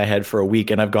stuck in my head for a week,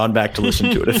 and I've gone back to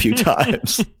listen to it a few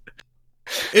times.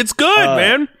 It's good,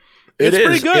 man. It's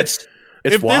pretty good.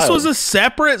 If wild. This was a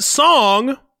separate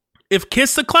song, if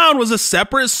Kiss the Clown was a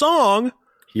separate song,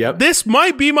 this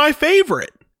might be my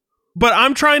favorite. But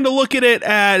I'm trying to look at it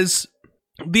as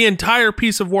the entire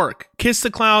piece of work. Kiss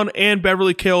the Clown and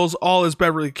Beverly Kills, all as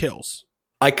Beverly Kills.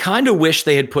 I kind of wish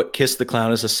they had put Kiss the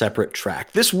Clown as a separate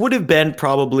track. This would have been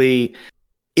probably,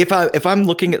 if I'm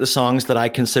looking at the songs that I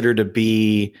consider to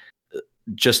be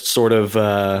just sort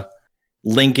of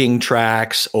linking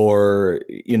tracks or,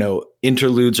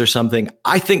 interludes or something,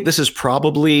 I think this is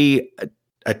probably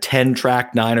a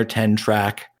 10-track, 9 or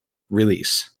 10-track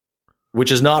release,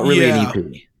 which is not really an EP.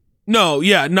 No,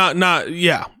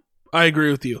 I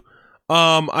agree with you.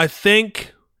 I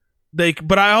think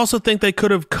but I also think they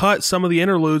could have cut some of the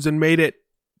interludes and made it,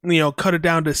 cut it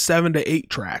down to 7 to 8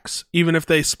 tracks, even if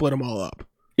they split them all up.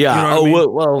 Yeah. You know I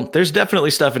mean? Well, there's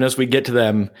definitely stuff in as we get to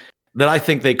them that I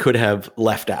think they could have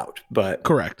left out, but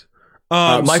correct.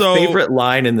 My favorite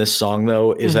line in this song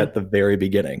though is at the very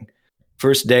beginning.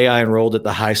 First day I enrolled at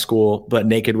the high school, but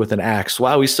naked with an axe.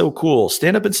 Wow, he's so cool.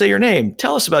 Stand up and say your name.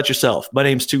 Tell us about yourself. My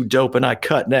name's too dope, and I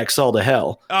cut necks all to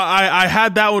hell. I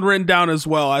had that one written down as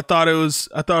well. I thought it was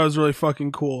really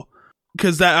fucking cool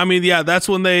because that's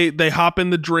when they hop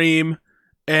in the dream,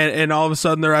 and all of a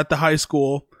sudden they're at the high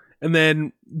school, and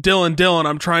then Dylan,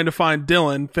 I'm trying to find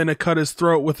Dylan, finna cut his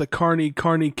throat with a carny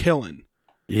killin'.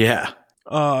 Yeah.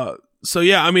 So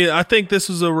yeah, I think this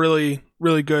was a really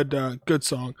really good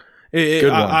song.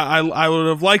 I would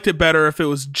have liked it better if it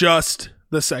was just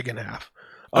the second half.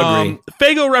 Agree.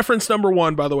 Faygo reference number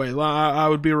 1, by the way. I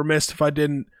would be remiss if I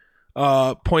didn't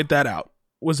point that out.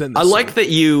 Was in this I song. like that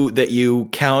you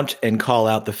count and call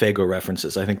out the Faygo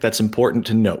references. I think that's important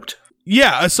to note.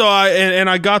 Yeah. So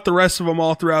I got the rest of them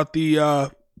all throughout the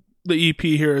EP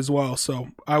here as well. So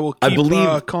I will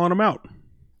keep calling them out.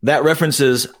 That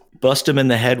references bust him in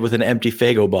the head with an empty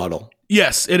Faygo bottle.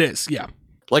 Yes, it is. Yeah.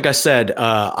 Like I said,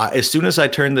 as soon as I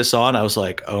turned this on, I was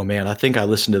like, oh man, I think I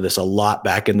listened to this a lot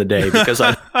back in the day because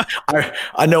I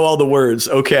know all the words.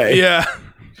 Okay. Yeah.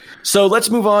 So let's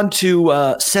move on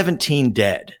to 17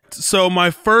 Dead. So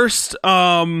my first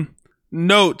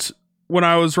note when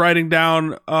I was writing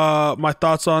down my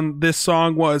thoughts on this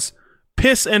song was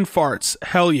piss and farts.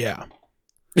 Hell yeah.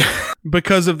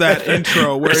 because of that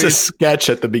intro. Where there's a sketch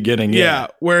at the beginning. Yeah,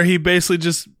 where he basically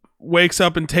just wakes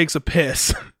up and takes a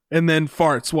piss and then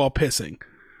farts while pissing.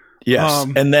 Yes,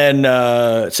 and then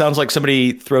it sounds like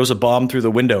somebody throws a bomb through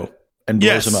the window and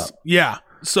blows him up. Yeah.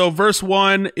 So verse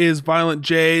 1 is Violent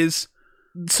J's.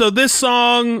 So this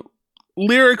song,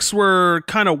 lyrics were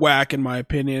kind of whack in my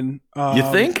opinion. You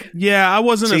think? Yeah, I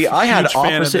wasn't. I had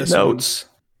fan opposite of notes.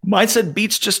 Mine said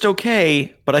beats just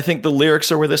okay, but I think the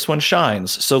lyrics are where this one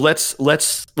shines. So let's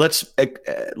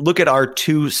look at our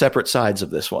two separate sides of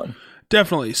this one.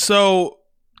 Definitely. So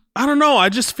I don't know. I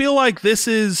just feel like this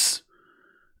is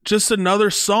just another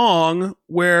song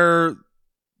where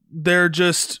they're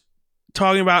just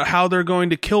talking about how they're going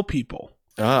to kill people.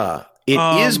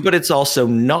 It is, but it's also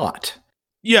not.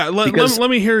 Yeah, let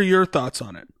me hear your thoughts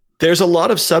on it. There's a lot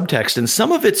of subtext, and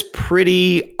some of it's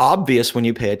pretty obvious when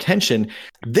you pay attention.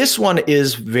 This one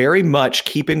is very much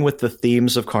keeping with the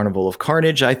themes of Carnival of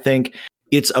Carnage. I think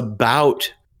it's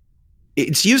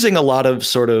using a lot of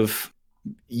sort of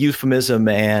euphemism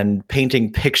and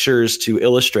painting pictures to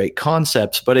illustrate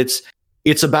concepts, but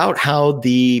it's about how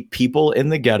the people in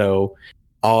the ghetto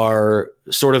are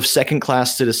sort of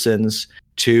second-class citizens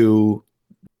to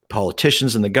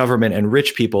politicians and the government and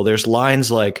rich people. There's lines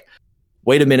like,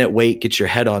 "Wait a minute, wait, get your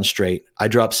head on straight. I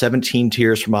drop 17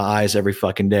 tears from my eyes every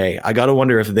fucking day. I got to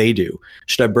wonder if they do.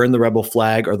 Should I burn the rebel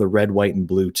flag or the red, white, and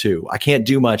blue too? I can't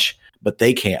do much, but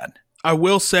they can." I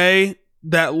will say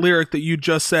that lyric that you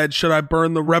just said, "Should I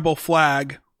burn the rebel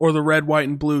flag or the red, white,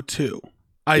 and blue too?"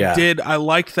 I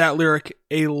liked that lyric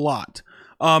a lot.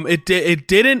 It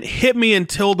didn't hit me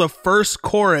until the first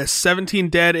chorus, 17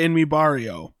 dead in mi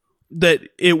barrio, that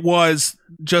it was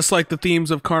just like the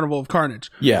themes of Carnival of Carnage.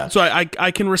 Yeah. So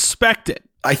I can respect it.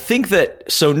 I think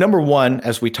that, so number one,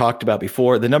 as we talked about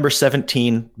before, the number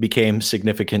 17 became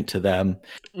significant to them.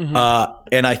 Mm-hmm.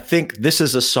 And I think this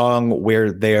is a song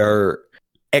where they're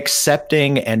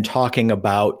accepting and talking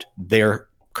about their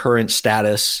current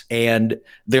status. And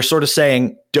they're sort of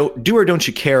saying, don't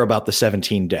you care about the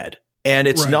 17 dead? And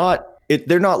it's not,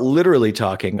 they're not literally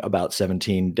talking about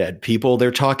 17 dead people.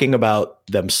 They're talking about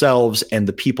themselves and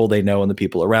the people they know and the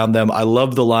people around them. I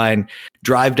love the line,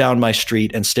 "Drive down my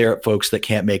street and stare at folks that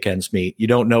can't make ends meet. You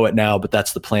don't know it now, but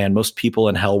that's the plan. Most people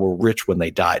in hell were rich when they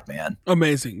died, man."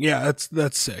 Amazing. Yeah,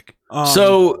 that's sick.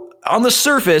 So on the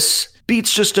surface,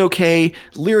 beats just okay.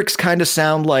 Lyrics kind of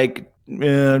sound like,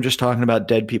 I'm just talking about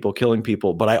dead people killing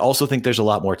people. But I also think there's a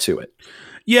lot more to it.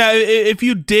 Yeah, if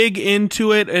you dig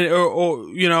into it, or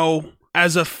you know,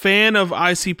 as a fan of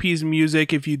ICP's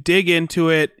music, if you dig into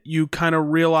it, you kind of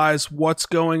realize what's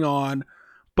going on.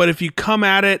 But if you come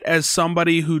at it as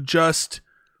somebody who just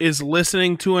is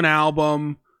listening to an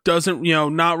album, doesn't,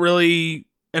 not really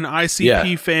an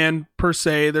ICP fan per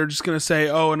se, they're just going to say,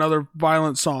 "Oh, another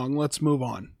violent song, let's move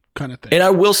on," kind of thing. And I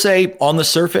will say, on the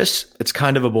surface, it's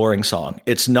kind of a boring song.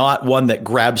 It's not one that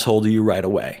grabs hold of you right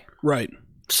away. Right.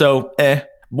 So,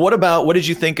 what did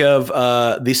you think of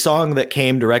the song that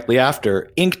came directly after,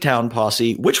 Inktown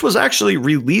Posse, which was actually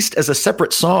released as a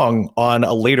separate song on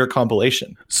a later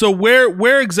compilation? So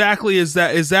where exactly is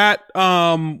that? Is that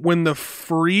when the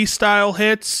freestyle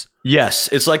hits? Yes,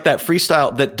 it's like that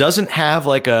freestyle that doesn't have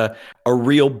like a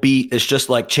real beat. It's just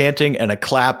like chanting and a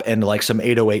clap and like some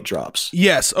 808 drops.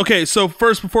 Yes. Okay, so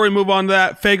first, before we move on to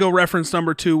that, Faygo reference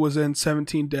number 2 was in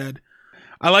 17 Dead.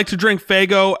 I like to drink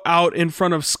Faygo out in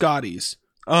front of Scotty's.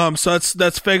 So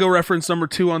that's Faygo reference number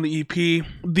 2 on the EP.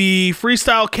 The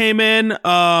freestyle came in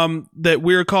that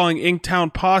we're calling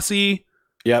Inktown Posse.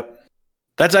 Yep.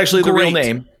 That's actually the real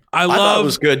name. I thought it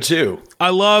was good too. I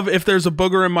love "If there's a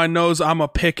booger in my nose, I'ma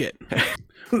pick it."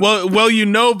 well,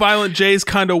 Violent J's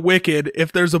kind of wicked.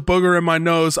 "If there's a booger in my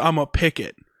nose, I'ma pick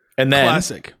it." And then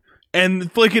classic.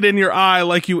 "And flick it in your eye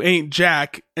like you ain't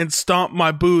Jack, and stomp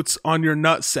my boots on your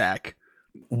nutsack."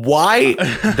 Why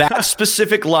that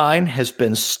specific line has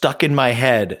been stuck in my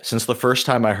head since the first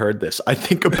time I heard this. I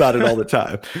think about it all the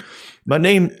time. My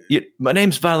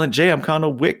name's Violent J. I'm kind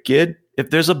of wicked. If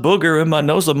there's a booger in my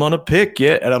nose, I'm gonna pick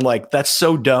it. And I'm like, that's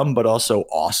so dumb, but also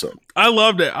awesome. I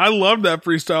loved it. I loved that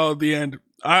freestyle at the end.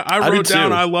 I wrote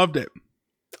down, I loved it.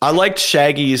 I liked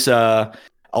Shaggy's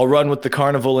 "I'll run with the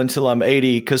carnival until I'm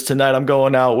 80, because tonight I'm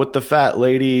going out with the fat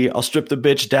lady. I'll strip the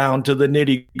bitch down to the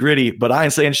nitty gritty, but I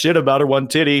ain't saying shit about her one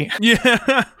titty."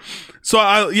 Yeah. So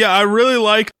I really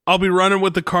like "I'll be running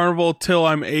with the carnival till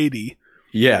I'm 80.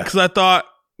 Yeah. Because I thought,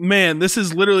 man, this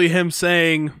is literally him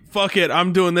saying, "Fuck it,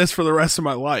 I'm doing this for the rest of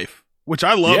my life," which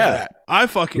I love that. I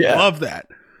fucking love that.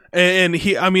 And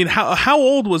he, I mean, how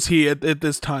old was he at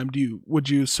this time? Would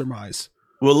you surmise?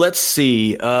 Well, let's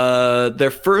see.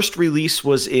 Their first release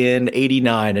was in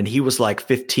 89 and he was like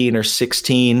 15 or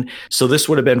 16. So this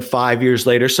would have been 5 years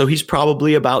later. So he's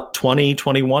probably about 20,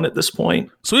 21 at this point.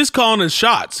 So he's calling his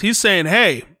shots. He's saying,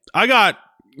 hey, I got,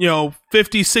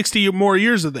 50, 60 more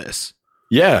years of this.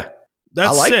 Yeah. That's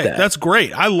I like sick. that. That's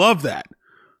great. I love that.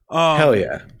 Hell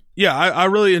yeah. Yeah, I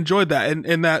really enjoyed that.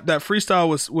 And that freestyle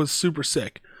was super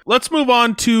sick. Let's move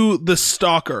on to The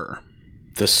Stalker.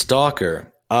 The Stalker.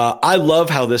 I love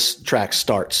how this track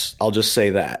starts. I'll just say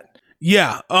that.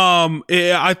 Yeah.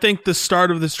 I think the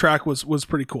start of this track was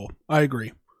pretty cool. I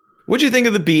agree. What'd you think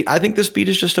of the beat? I think this beat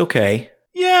is just okay.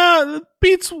 Yeah,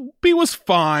 the beat was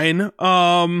fine.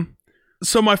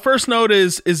 So my first note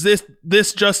is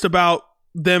this just about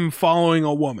them following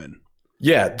a woman?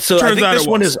 Yeah. So I think this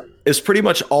one is pretty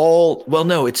much all. Well,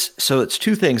 no, it's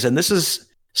two things, and this is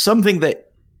something that,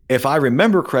 if I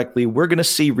remember correctly, we're going to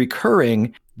see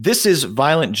recurring. This is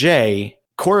Violent J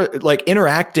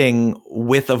interacting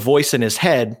with a voice in his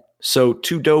head. So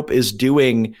Too Dope is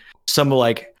doing some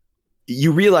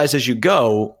you realize as you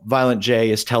go, Violent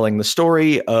J is telling the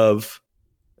story of,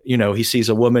 he sees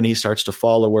a woman, he starts to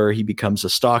follow her, he becomes a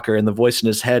stalker, and the voice in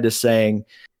his head is saying,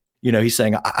 he's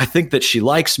saying, I think that she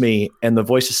likes me. And the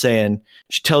voice is saying,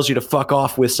 she tells you to fuck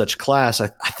off with such class. I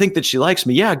think that she likes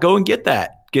me. Yeah, go and get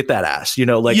that ass,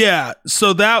 Yeah.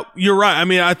 So that, you're right. I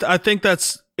mean, I think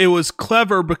it was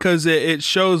clever because it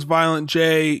shows Violent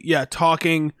J,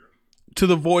 talking to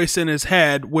the voice in his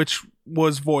head, which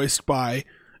was voiced by,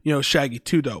 Shaggy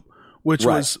 2 Dope, which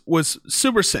was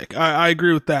super sick. I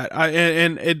agree with that.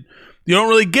 You don't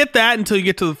really get that until you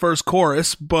get to the first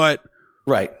chorus, but.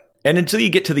 Right. And until you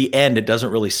get to the end, it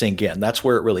doesn't really sink in. That's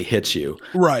where it really hits you.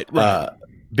 Right.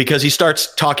 Because he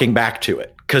starts talking back to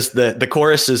it. Because the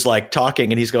chorus is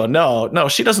talking and he's going, no,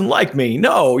 she doesn't like me.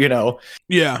 No,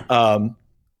 Yeah.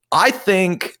 I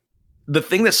think the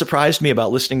thing that surprised me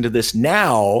about listening to this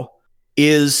now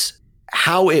is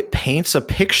how it paints a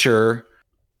picture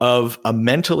of a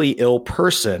mentally ill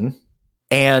person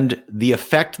and the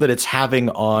effect that it's having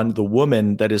on the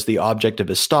woman that is the object of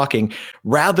his stalking,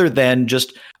 rather than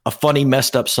just a funny,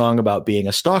 messed up song about being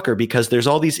a stalker, because there's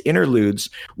all these interludes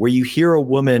where you hear a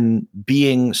woman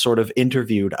being sort of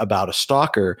interviewed about a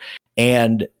stalker,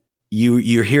 and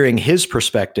you're hearing his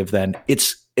perspective. Then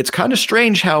it's kind of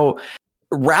strange how,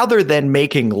 rather than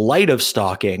making light of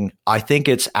stalking, I think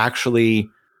it's actually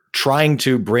trying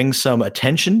to bring some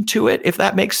attention to it, if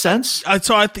that makes sense. I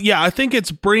think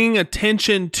it's bringing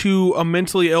attention to a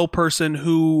mentally ill person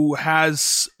who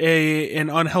has an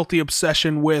unhealthy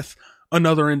obsession with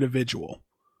another individual.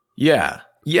 Yeah.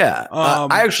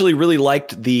 I actually really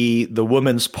liked the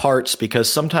woman's parts,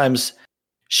 because sometimes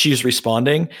she's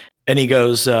responding and he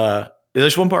goes,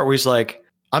 there's one part where he's like,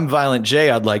 I'm Violent J,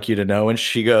 I'd like you to know. And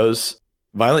she goes,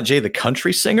 Violent J, the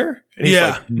country singer? And he's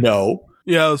like, no.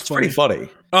 Yeah, it was funny. Pretty funny.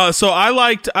 So I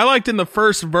liked in the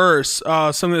first verse,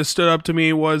 something that stood up to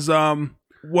me was, in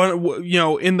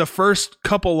the first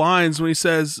couple lines when he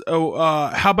says,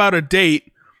 how about a date?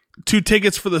 2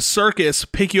 tickets for the circus,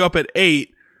 pick you up at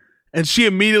 8. And she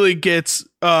immediately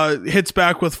hits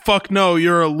back with, fuck no,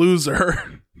 you're a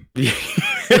loser. Which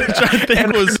I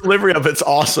think was delivery of it's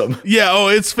awesome. Yeah. Oh,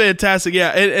 it's fantastic. Yeah.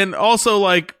 And also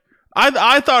I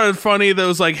thought it funny that it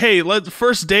was hey,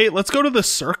 first date, let's go to the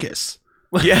circus.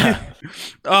 Yeah.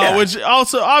 Which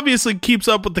also obviously keeps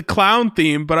up with the clown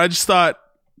theme, but I just thought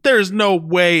there's no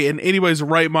way in anybody's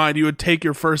right mind you would take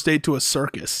your first date to a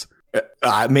circus.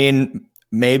 I mean,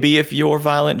 maybe if you're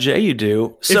Violent J, you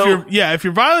do. So if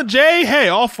you're Violent J, hey,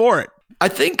 all for it. I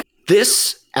think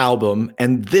this album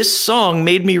and this song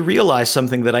made me realize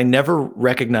something that I never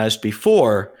recognized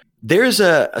before. There's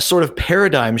a sort of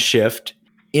paradigm shift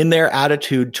in their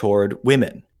attitude toward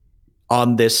women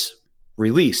on this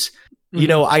release.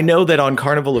 Mm-hmm. I know that on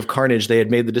Carnival of Carnage, they had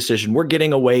made the decision, we're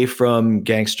getting away from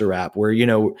gangster rap,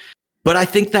 but I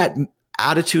think that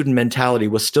attitude and mentality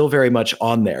was still very much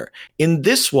on there. In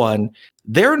this one,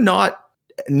 they're not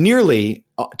nearly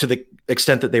to the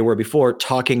extent that they were before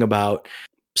talking about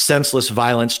senseless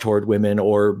violence toward women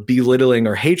or belittling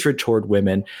or hatred toward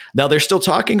women. Now they're still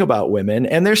talking about women,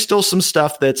 and there's still some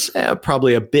stuff that's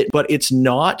probably a bit, but it's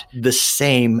not the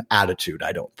same attitude,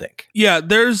 I don't think. Yeah,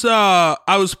 there's I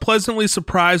was pleasantly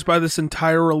surprised by this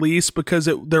entire release because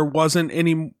there wasn't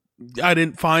any, I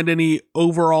didn't find any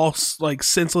overall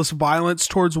senseless violence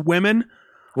towards women.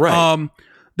 Right.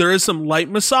 There is some light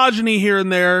misogyny here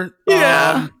and there.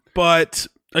 Yeah. But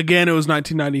again, it was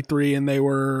 1993 and they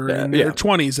were in their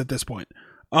 20s at this point.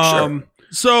 Sure.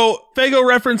 So Fago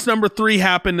reference number 3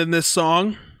 happened in this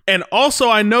song. And also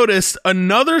I noticed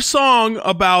another song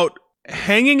about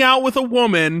hanging out with a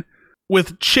woman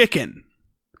with chicken.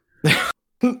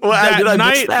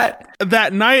 That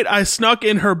night I snuck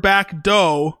in her back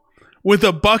door with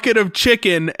a bucket of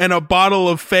chicken and a bottle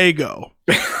of Faygo.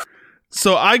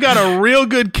 So I got a real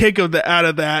good kick out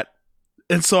of that.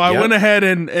 And so I went ahead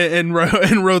and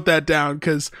wrote that down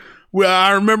because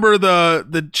I remember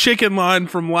the chicken line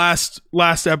from last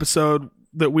episode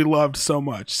that we loved so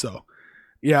much. So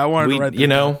yeah, I wanted to write that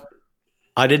down.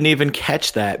 I didn't even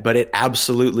catch that, but it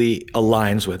absolutely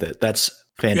aligns with it. That's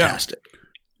fantastic.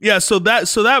 Yeah, so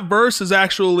that verse is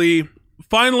actually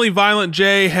finally Violent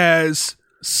J has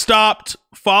stopped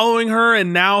following her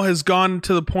and now has gone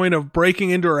to the point of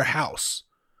breaking into her house.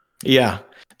 Yeah.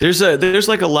 There's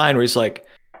like a line where he's like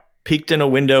peeked in a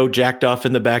window, jacked off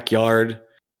in the backyard,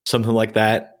 something like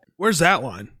that. Where's that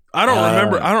line? I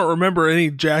don't remember any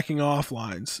jacking off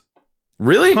lines.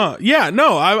 Really? Huh. Yeah,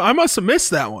 no, I must have missed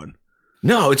that one.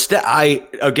 No, it's that I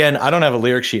don't have a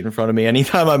lyric sheet in front of me.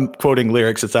 Anytime I'm quoting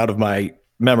lyrics, it's out of my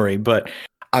memory, but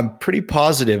I'm pretty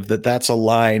positive that that's a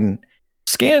line.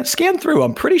 Scan through.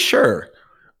 I'm pretty sure.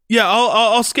 Yeah,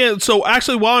 I'll scan. So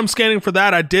actually, while I'm scanning for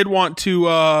that, I did want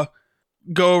to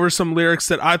go over some lyrics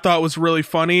that I thought was really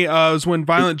funny. It was when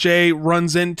Violent J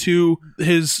runs into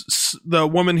the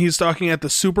woman he's talking at the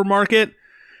supermarket.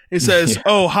 It says,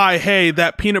 "Oh, hi, hey,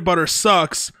 that peanut butter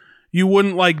sucks. You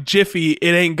wouldn't like Jiffy.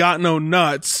 It ain't got no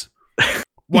nuts.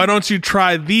 Why don't you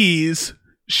try these?"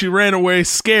 She ran away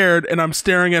scared, and I'm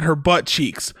staring at her butt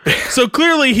cheeks. So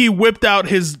clearly he whipped out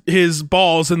his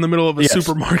balls in the middle of a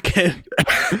supermarket.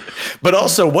 But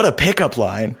also, what a pickup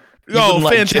line. Oh,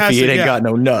 fantastic. Like Jiffy, it ain't got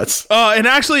no nuts. And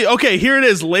actually, okay, here it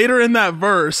is. Later in that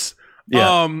verse,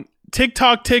 tick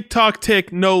tock,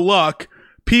 tick, no luck.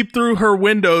 Peep through her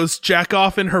windows, jack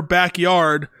off in her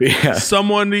backyard. Yeah.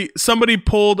 Somebody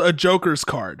pulled a Joker's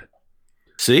card.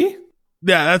 See?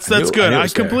 Yeah, that's good. I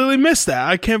completely missed that.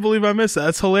 I can't believe I missed that.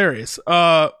 That's hilarious.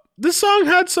 This song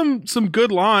had some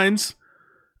good lines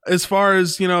as far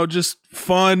as, just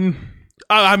fun.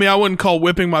 I mean, I wouldn't call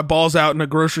whipping my balls out in a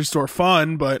grocery store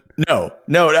fun, but no.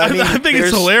 I think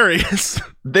it's hilarious.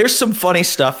 There's some funny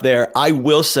stuff there. I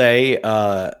will say,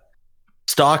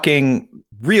 stalking,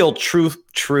 real, true,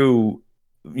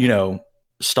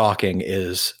 stalking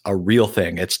is a real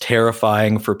thing. It's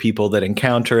terrifying for people that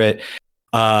encounter it.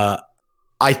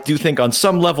 I do think on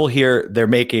some level here, they're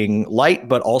making light,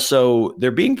 but also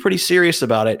they're being pretty serious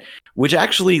about it, which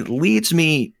actually leads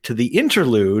me to the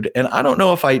interlude. And I don't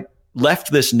know if I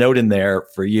left this note in there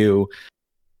for you,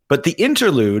 but the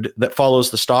interlude that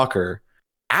follows the stalker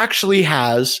actually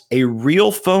has a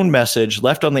real phone message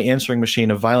left on the answering machine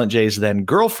of Violent J's then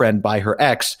girlfriend by her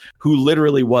ex, who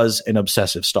literally was an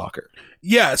obsessive stalker.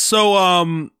 Yeah.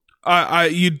 So,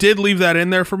 you did leave that in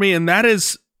there for me, and that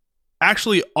is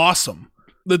actually awesome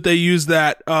that they used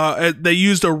that. They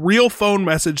used a real phone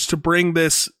message to bring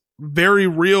this very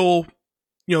real,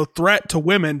 threat to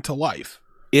women to life.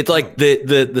 It's like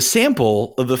the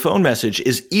sample of the phone message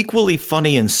is equally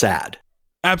funny and sad.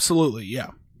 Absolutely. Yeah.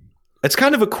 It's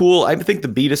kind of I think the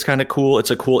beat is kind of cool.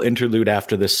 It's a cool interlude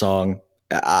after this song.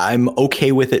 I'm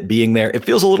okay with it being there. It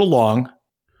feels a little long.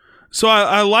 So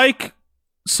I like,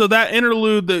 that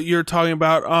interlude that you're talking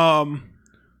about,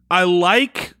 I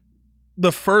like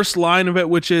the first line of it,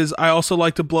 which is, I also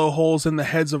like to blow holes in the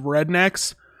heads of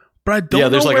rednecks, but I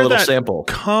don't know where that sample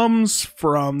comes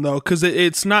from though. Cause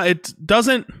it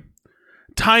doesn't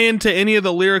tie into any of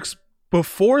the lyrics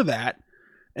before that.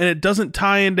 And it doesn't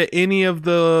tie into any of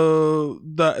the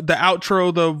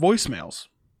outro, the voicemails.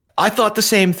 I thought the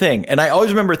same thing. And I always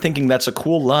remember thinking that's a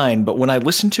cool line. But when I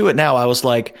listen to it now, I was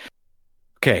like,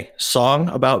 okay, song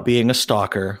about being a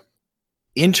stalker,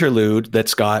 interlude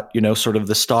that's got, sort of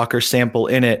the stalker sample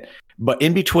in it. But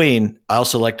in between, I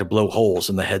also like to blow holes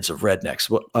in the heads of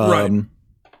rednecks. Right.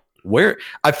 Where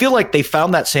I feel like they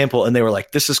found that sample and they were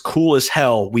like, this is cool as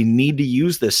hell. We need to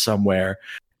use this somewhere.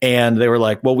 And they were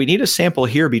like, well, we need a sample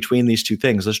here between these two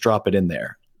things. Let's drop it in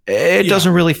there. It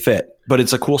doesn't really fit, but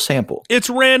it's a cool sample.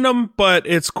 It's random, but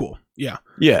it's cool. Yeah.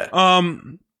 Yeah.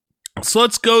 So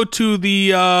let's go to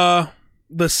the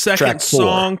second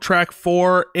song, track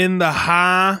 4, In the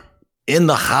Ha. In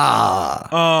the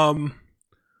Ha.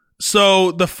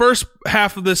 So the first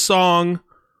half of this song,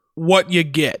 What You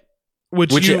Get,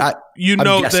 which you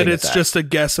note that it's just a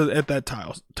guess at that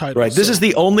title. Right. This is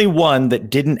the only one that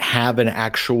didn't have an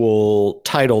actual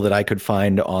title that I could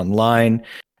find online.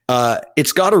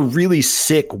 It's got a really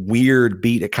sick, weird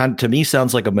beat. It to me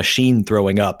sounds like a machine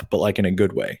throwing up, but like in a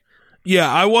good way. Yeah,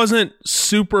 I wasn't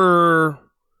super.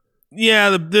 Yeah,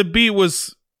 the beat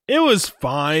was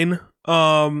fine.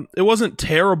 It wasn't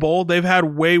terrible. They've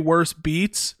had way worse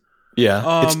beats.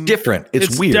 Yeah, it's different.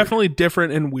 It's weird. Definitely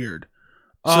different and weird.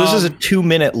 So this is a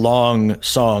 2-minute long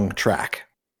song track.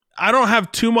 I don't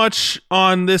have too much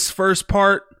on this first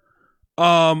part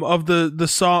of the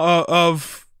song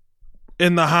of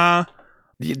In the Ha.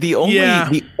 The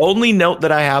only note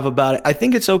that I have about it, I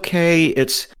think it's okay.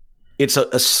 It's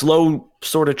a slow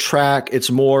sort of track.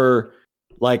 It's more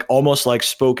like almost like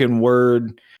spoken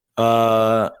word.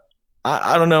 I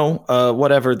don't know.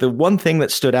 Whatever. The one thing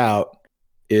that stood out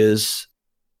is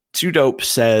Too Dope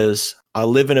says, "I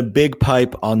live in a big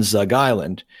pipe on Zug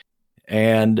Island,"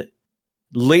 and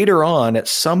later on, at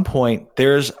some point,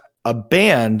 there's a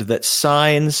band that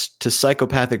signs to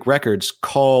Psychopathic Records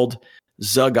called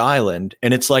Zug Island,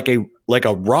 and it's like a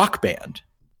rock band.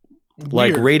 Weird.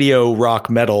 Like radio rock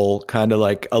metal, kind of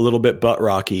like a little bit butt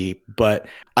rocky. But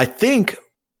I think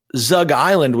Zug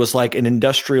Island was like an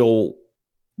industrial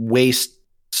waste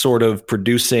sort of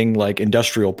producing like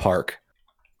industrial park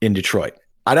in Detroit.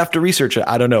 I'd have to research it.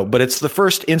 I don't know, but it's the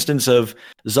first instance of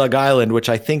Zug Island, which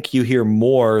I think you hear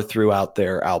more throughout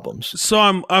their albums. So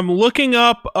I'm looking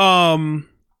up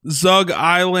Zug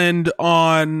Island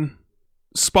on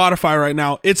Spotify right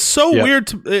now. It's so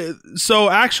weird. So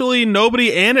actually,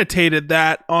 nobody annotated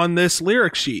that on this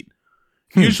lyric sheet.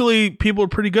 Usually, people are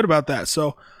pretty good about that.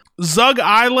 So Zug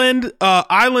Island,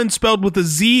 island spelled with a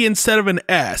Z instead of an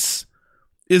S,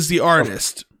 is the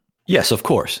artist. Yes, of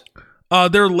course.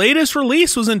 Their latest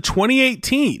release was in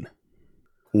 2018.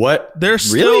 What? They're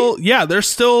still, they're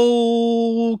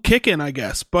still kicking, I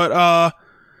guess. But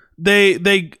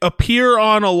they appear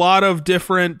on a lot of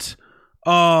different,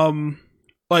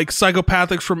 like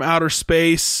Psychopathics from Outer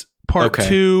Space, Part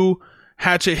 2,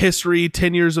 Hatchet History,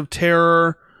 10 Years of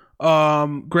Terror,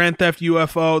 Grand Theft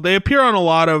UFO. They appear on a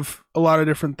lot of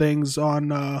different things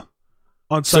on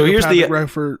Psychopathic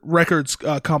Records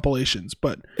compilations.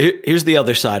 But here's the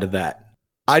other side of that.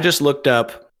 I just looked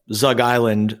up Zug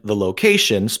Island, the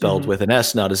location, spelled with an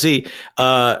S, not a Z.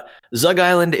 Zug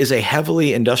Island is a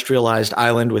heavily industrialized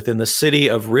island within the city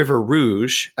of River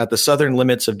Rouge at the southern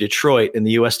limits of Detroit in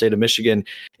the U.S. state of Michigan.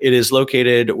 It is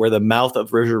located where the mouth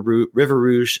of River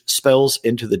Rouge spills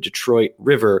into the Detroit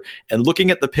River. And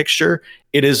looking at the picture,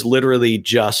 it is literally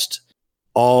just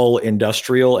all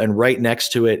industrial, and right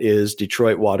next to it is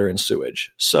Detroit Water and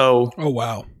Sewage. So, oh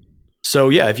wow. So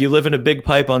yeah, if you live in a big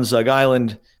pipe on Zug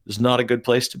Island, it's not a good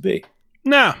place to be.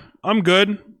 Nah, I'm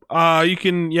good. You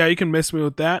can miss me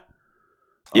with that.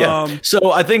 Yeah.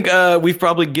 So I think we've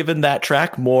probably given that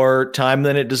track more time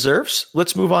than it deserves.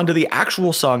 Let's move on to the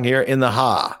actual song here, In the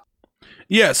Ha.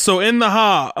 Yeah, so In the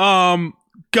Ha.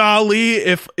 Golly,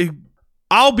 if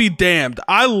I'll be damned.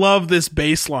 I love this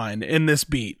bass line in this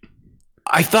beat.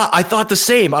 I thought the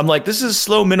same. I'm like, this is a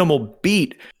slow, minimal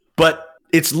beat, but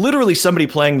it's literally somebody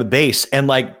playing the bass and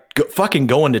like fucking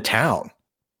going to town.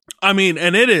 I mean,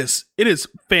 and it is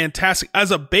fantastic.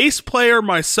 As a bass player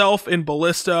myself in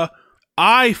Ballista,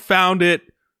 I found it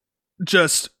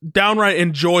just downright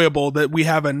enjoyable that we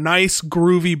have a nice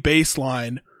groovy bass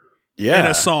line in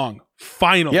a song.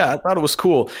 Finally. Yeah, I thought it was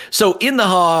cool. So In the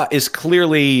Ha is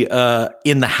clearly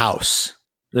in the house.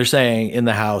 They're saying in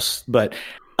the house, but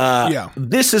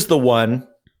this is the one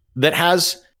that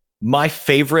has my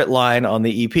favorite line on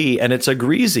the EP, and it's a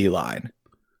Greasy line.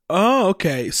 Oh,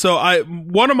 okay. So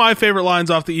one of my favorite lines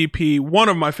off the EP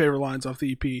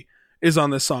is on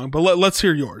this song, but let's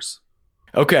hear yours.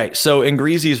 Okay, so in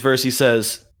Greasy's verse, he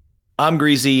says, "I'm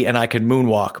greasy and I can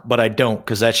moonwalk, but I don't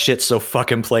because that shit's so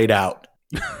fucking played out."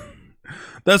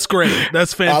 That's great.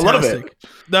 That's fantastic. I love it.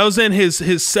 That was in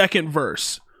his second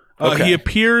verse. He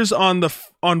appears on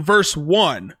verse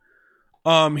 1.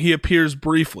 He appears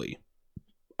briefly.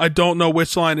 I don't know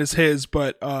which line is his,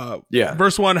 but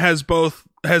verse 1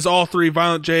 has all three: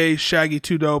 Violent J, Shaggy,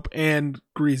 Too Dope, and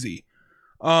Greasy.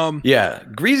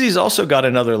 Greasy's also got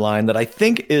another line that I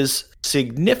think is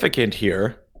significant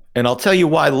here, and I'll tell you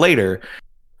why later.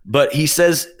 But he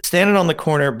says, "Standing on the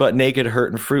corner, butt naked,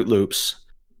 hurting Fruit Loops."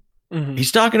 Mm-hmm.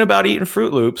 He's talking about eating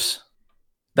Fruit Loops.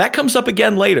 That comes up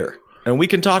again later, and we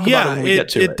can talk about it when we get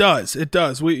to it. It does.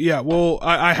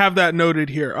 I have that noted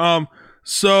here.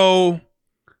 So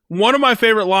one of my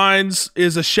favorite lines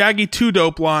is a Shaggy Too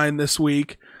Dope line this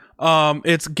week.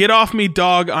 It's "Get off me,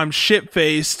 dog. I'm shit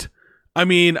faced. I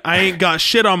mean, I ain't got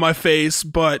shit on my face,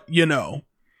 but you know."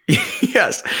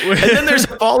 Yes. And then there's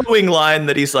a following line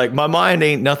that he's like, "My mind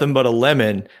ain't nothing but a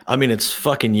lemon. I mean, it's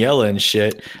fucking yellow and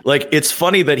shit." Like, it's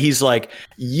funny that he's like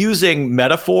using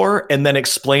metaphor and then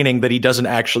explaining that he doesn't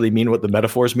actually mean what the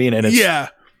metaphors mean. And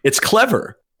it's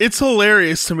clever. It's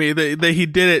hilarious to me that he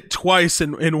did it twice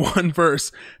in one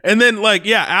verse. And then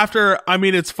after, I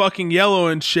mean, it's fucking yellow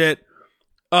and shit.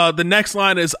 The next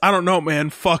line is, "I don't know,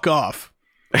 man, fuck off."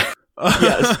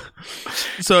 Yes.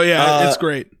 So yeah, it's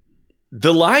great.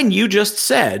 The line you just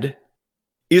said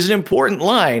is an important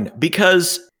line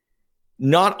because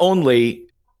not only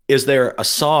is there a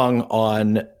song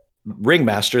on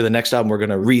Ringmaster, the next album we're going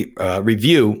to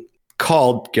review,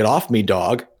 called Get Off Me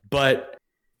Dog, but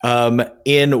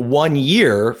in 1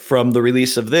 year from the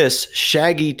release of this,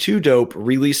 Shaggy 2 Dope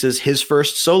releases his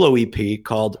first solo EP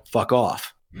called Fuck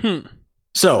Off.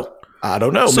 So I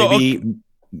don't know. So,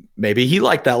 maybe he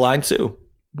liked that line too.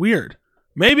 Weird.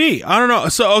 Maybe. I don't know.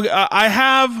 So I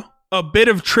have a bit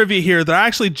of trivia here that I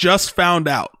actually just found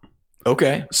out.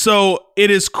 Okay. So it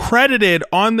is credited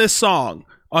on this song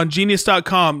on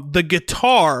Genius.com, the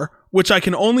guitar, which I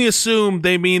can only assume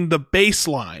they mean the bass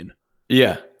line.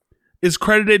 Yeah. Is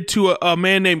credited to a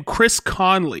man named Chris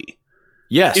Conley.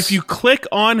 Yes. If you click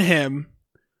on him,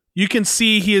 you can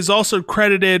see he is also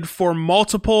credited for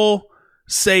multiple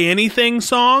Say Anything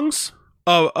songs,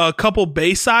 a couple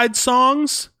Bayside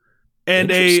songs,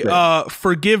 and a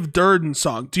Forgive Durden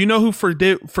song. Do you know who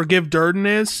Forgive Durden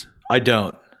is? I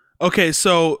don't. Okay,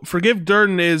 so Forgive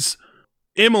Durden is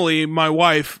Emily, my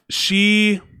wife.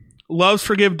 She loves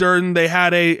Forgive Durden. They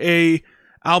had a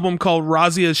album called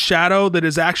Razia's Shadow that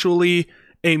is actually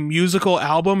a musical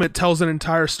album. It tells an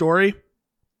entire story,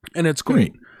 and it's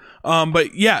great.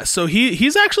 But yeah, so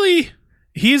he's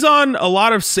on a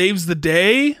lot of Saves the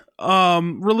Day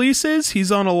releases.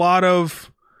 He's on a lot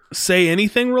of Say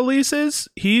Anything releases.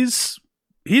 He's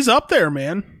up there,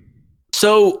 man.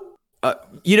 So,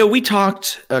 we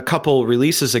talked a couple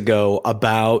releases ago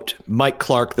about Mike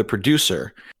Clark, the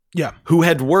producer. Yeah. Who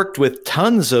had worked with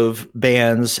tons of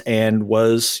bands and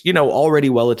was, already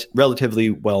relatively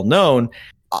well known.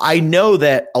 I know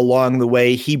that along the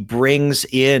way he brings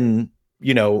in,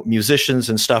 musicians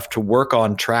and stuff to work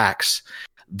on tracks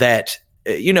that,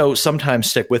 sometimes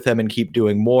stick with them and keep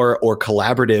doing more or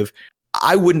collaborative.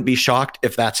 I wouldn't be shocked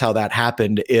if that's how that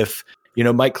happened. If,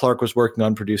 Mike Clark was working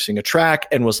on producing a track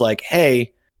and was like,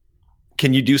 hey,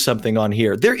 can you do something on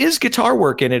here? There is guitar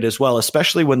work in it as well,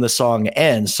 especially when the song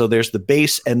ends. So there's the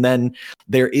bass, and then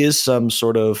there is some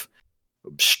sort of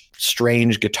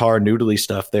strange guitar noodly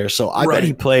stuff there. So I bet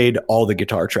he played all the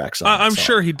guitar tracks on I'm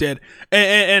sure he did.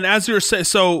 And as you were saying,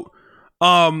 so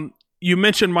you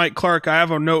mentioned Mike Clark. I have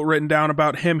a note written down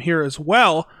about him here as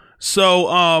well.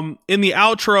 So in the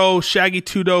outro, Shaggy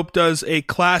 2 Dope does a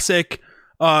classic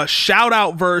shout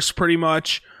out verse pretty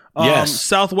much. Yes.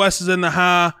 Southwest is in the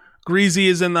ha. Greasy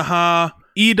is in the ha.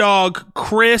 E-Dog,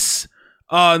 Chris,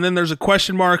 and then there's a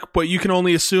question mark, but you can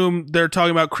only assume they're talking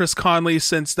about Chris Conley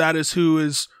since that is who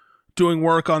is doing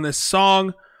work on this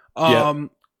song.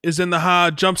 Is in the ha.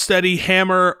 Jump Steady,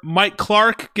 Hammer, Mike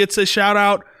Clark gets a shout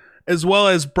out, as well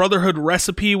as Brotherhood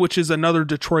Recipe, which is another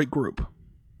Detroit group.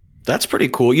 That's pretty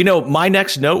cool. My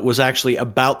next note was actually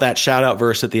about that shout out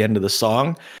verse at the end of the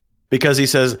song, because he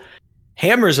says,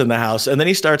 Hammer's in the house, and then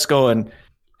he starts going,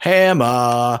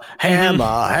 Hammer, Hammer,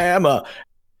 Hammer.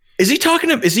 Is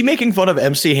he making fun of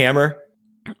MC Hammer?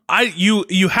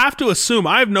 You have to assume.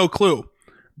 I have no clue,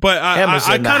 but I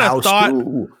kind of thought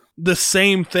the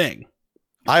same thing.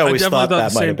 I always thought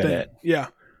that might have been it. Yeah.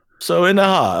 So in the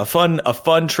a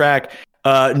fun track,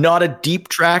 not a deep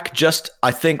track. Just I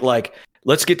think like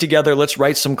let's get together, let's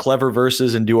write some clever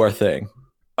verses and do our thing.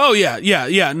 Oh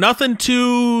yeah. Nothing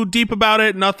too deep about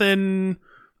it. Nothing.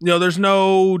 There's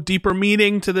no deeper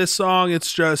meaning to this song.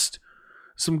 It's just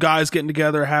some guys getting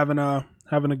together, having a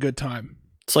good time.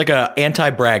 It's like a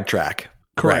anti-brag track.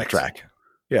 Correct. Brag track.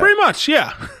 Yeah. Pretty much,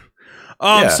 yeah.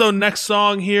 So next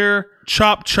song here,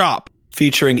 Chop Chop.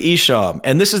 Featuring Isham.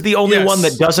 And this is the only one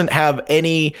that doesn't have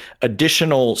any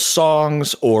additional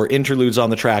songs or interludes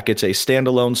on the track. It's a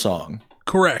standalone song.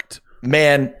 Correct.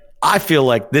 Man, I feel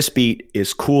like this beat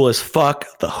is cool as fuck.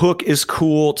 The hook is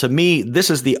cool. To me, this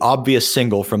is the obvious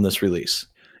single from this release.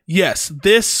 Yes,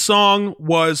 this song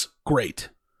was great.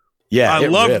 Yeah, I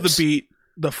loved the beat.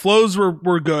 The flows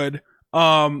were good.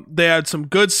 They had some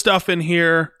good stuff in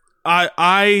here.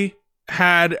 I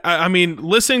mean,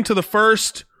 listening to the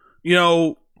first,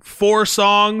 4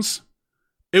 songs,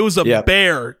 it was a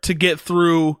bear to get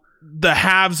through the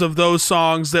halves of those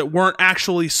songs that weren't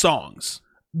actually songs.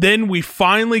 Then we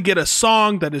finally get a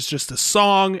song that is just a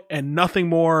song and nothing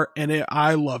more, and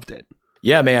I loved it.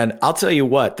 Yeah, man. I'll tell you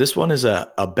what, this one is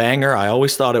a banger. I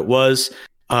always thought it was.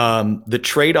 The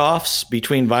trade-offs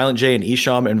between Violent J and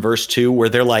Isham in verse 2, where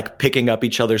they're like picking up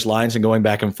each other's lines and going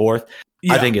back and forth,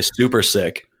 I think is super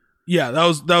sick. Yeah,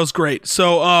 that was great.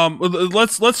 So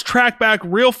let's track back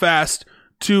real fast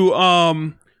to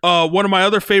one of my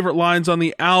other favorite lines on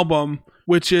the album,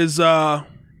 which is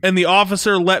and the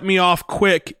officer let me off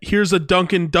quick. Here's a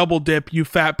Dunkin' double dip, you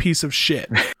fat piece of shit.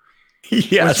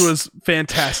 Yes. which was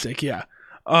fantastic. Yeah.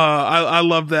 I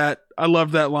love that. I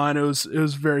love that line. It was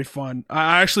very fun.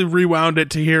 I actually rewound it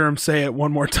to hear him say it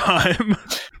one more time.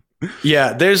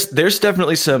 Yeah, there's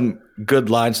definitely some good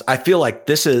lines. I feel like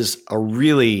this is a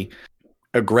really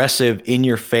aggressive, in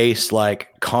your face, like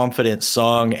confident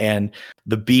song, and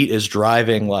the beat is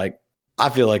driving. Like, I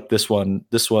feel like this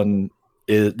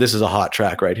is a hot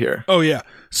track right here. Oh yeah.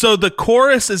 So the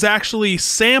chorus is actually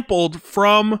sampled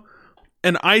from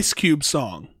an Ice Cube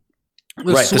song.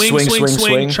 The Right,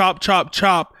 swing, chop, chop,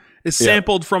 chop is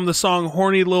sampled from the song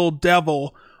Horny Little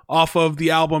Devil off of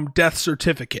the album Death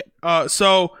Certificate.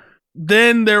 So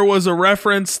then there was a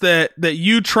reference that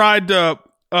you tried to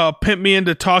pimp me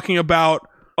into talking about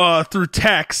through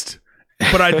text,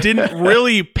 but I didn't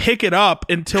really pick it up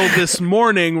until this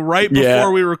morning, right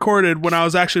before we recorded, when I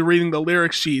was actually reading the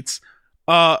lyric sheets.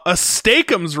 A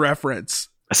Steak-Umms reference.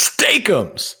 A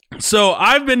Steak-Umms. So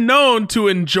I've been known to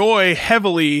enjoy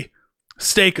heavily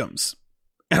Steak-Umms,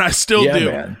 and I still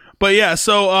do. Man. But yeah,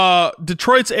 so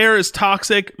Detroit's air is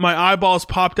toxic. My eyeballs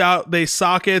popped out, they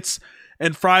sockets,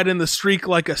 and fried in the streak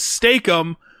like a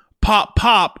steak-um. Pop,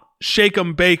 pop, shake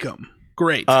 'em, bake 'em.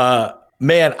 Great.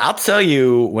 Man, I'll tell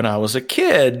you, when I was a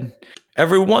kid,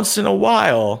 every once in a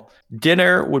while,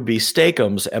 dinner would be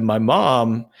Steak-Umms, and my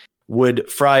mom would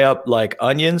fry up like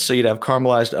onions. So you'd have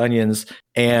caramelized onions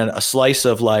and a slice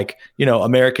of like,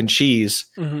 American cheese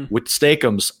with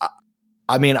Steak-Umms.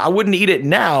 I mean, I wouldn't eat it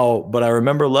now, but I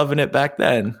remember loving it back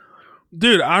then.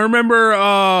 Dude, I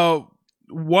remember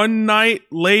one night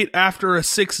late after a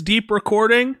 6 Deep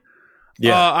recording,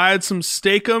 I had some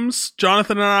Steak-Umms.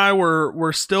 Jonathan and I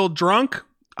were still drunk.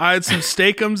 I had some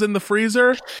Steak-Umms in the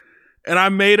freezer, and I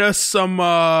made us some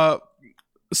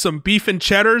beef and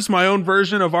cheddars, my own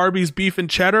version of Arby's beef and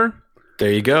cheddar.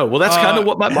 There you go. Well, that's kind of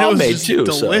what my mom made too.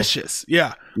 Delicious. So.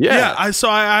 Yeah.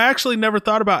 I actually never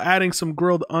thought about adding some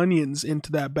grilled onions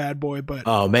into that bad boy, but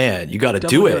oh man, you got to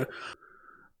do it.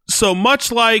 So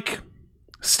much like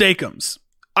Steak-Umms,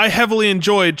 I heavily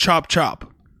enjoyed Chop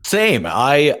Chop. Same.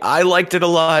 I liked it a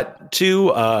lot too.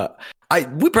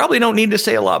 We probably don't need to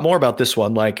say a lot more about this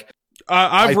one. Like,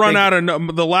 I've run out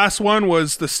of the last one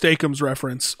was the Steak-Umms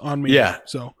reference on me. Yeah.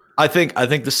 So I think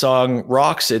the song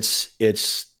rocks.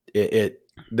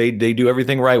 They do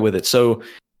everything right with it. So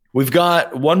we've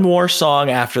got one more song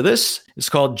after this. It's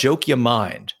called Joke Ya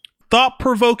Mind.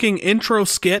 Thought-provoking intro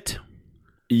skit.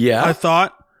 Yeah. I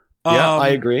thought. Yeah, I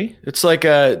agree. It's like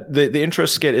the intro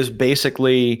skit is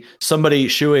basically somebody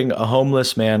shooing a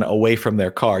homeless man away from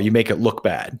their car. You make it look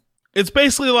bad. It's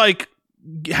basically like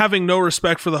having no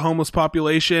respect for the homeless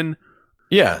population.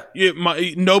 Yeah.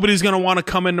 Nobody's going to want to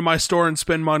come into my store and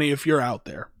spend money if you're out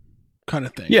there, kind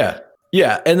of thing. Yeah.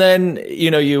 Yeah. And then,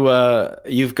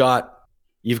 you've got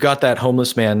that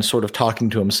homeless man sort of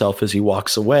talking to himself as he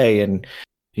walks away, and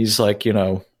he's like,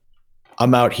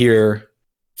 I'm out here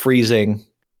freezing.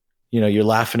 You're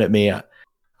laughing at me.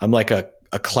 I'm like a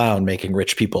clown making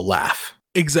rich people laugh.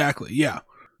 Exactly. Yeah.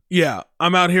 Yeah.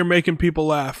 I'm out here making people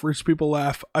laugh. Rich people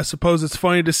laugh. I suppose it's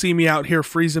funny to see me out here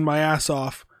freezing my ass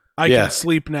off. I can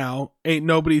sleep now. Ain't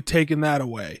nobody taking that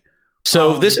away.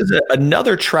 So this is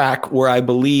another track where I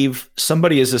believe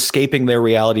somebody is escaping their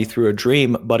reality through a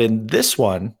dream. But in this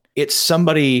one, it's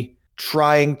somebody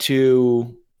trying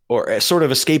to, or sort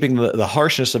of escaping the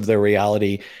harshness of their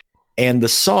reality. And the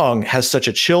song has such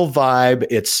a chill vibe.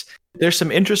 There's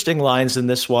some interesting lines in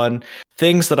this one,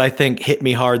 things that I think hit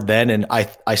me hard then, and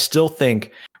I still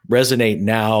think resonate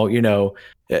now.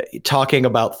 Talking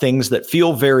about things that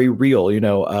feel very real.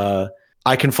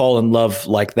 I can fall in love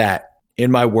like that. In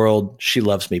my world, she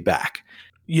loves me back.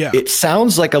 Yeah, it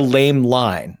sounds like a lame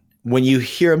line. When you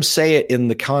hear him say it in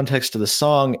the context of the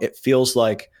song, it feels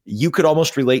like you could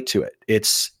almost relate to it.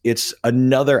 It's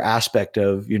another aspect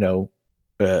of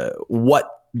what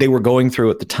they were going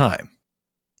through at the time.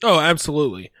 Oh,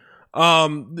 absolutely.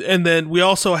 And then we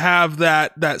also have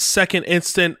that second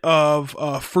instant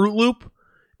of Fruit Loop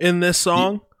in this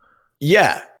song.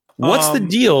 Yeah. What's the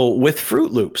deal with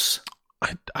Fruit Loops?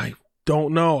 I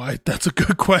don't know. That's a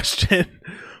good question.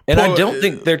 And I don't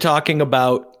think they're talking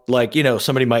about like,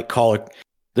 somebody might call it,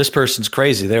 this person's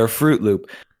crazy. They're a Fruit Loop.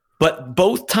 But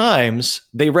both times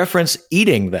they reference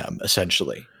eating them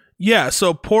essentially. Yeah,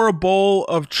 so pour a bowl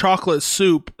of chocolate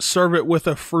soup, serve it with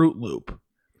a Fruit Loop.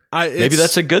 Maybe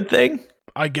that's a good thing?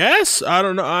 I guess. I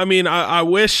don't know. I mean, I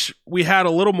wish we had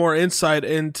a little more insight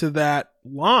into that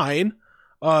line,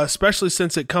 especially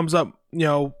since it comes up,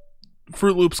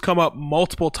 Fruit Loops come up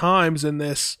multiple times in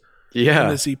this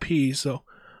EP. So,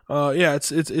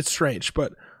 it's strange.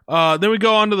 But then we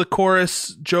go on to the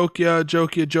chorus, joke ya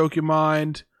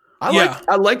mind.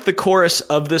 I like the chorus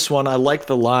of this one. I like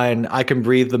the line, I can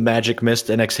breathe the magic mist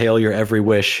and exhale your every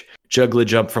wish. Juggler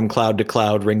jump from cloud to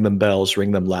cloud, ring them bells,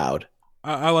 ring them loud.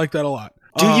 I like that a lot.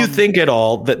 Do you think at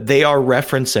all that they are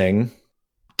referencing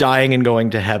dying and going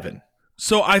to heaven?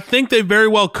 So I think they very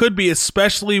well could be,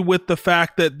 especially with the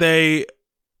fact that they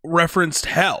referenced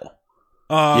hell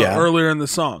earlier in the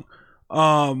song.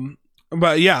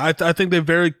 But yeah, I think they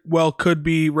very well could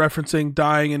be referencing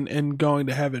dying and going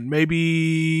to heaven.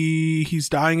 Maybe he's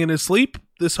dying in his sleep,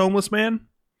 this homeless man?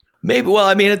 Maybe. Well,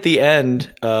 I mean, at the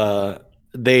end,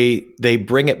 they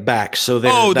bring it back. So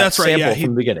that's right. Sample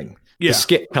from the beginning. Yeah. The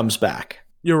skit comes back.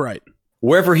 You're right.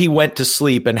 Wherever he went to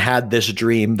sleep and had this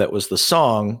dream that was the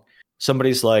song,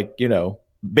 somebody's like,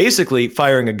 basically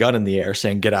firing a gun in the air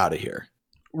saying, get out of here.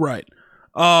 Right.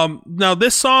 Now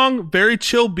this song, very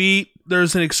chill beat.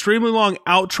 There's an extremely long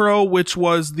outro, which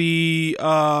was the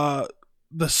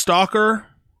stalker.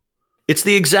 It's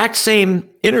the exact same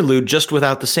interlude, just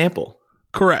without the sample.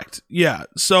 Correct. Yeah.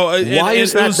 So why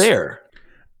is that there?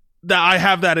 That I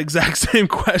have that exact same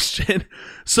question.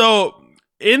 So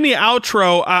in the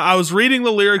outro, I was reading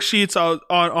the lyric sheets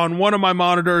on one of my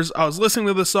monitors. I was listening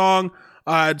to the song.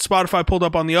 I had Spotify pulled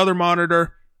up on the other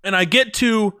monitor, and I get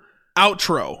to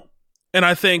outro, and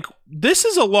I think, this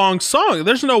is a long song.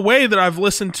 There's no way that I've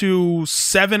listened to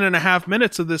 7.5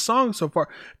 minutes of this song so far.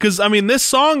 Because, I mean, this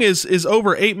song is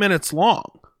over 8 minutes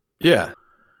long. Yeah.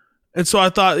 And so I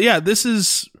thought, yeah, this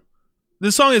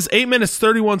song is 8 minutes,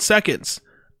 31 seconds.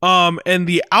 And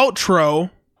the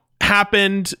outro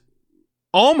happened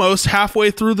almost halfway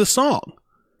through the song.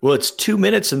 Well, it's 2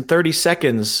 minutes and 30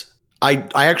 seconds. I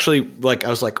actually, I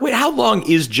was like, wait, how long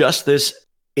is just this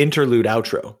interlude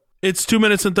outro? It's 2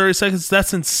 minutes and 30 seconds.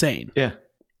 That's insane. Yeah.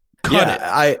 Cut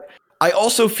it. I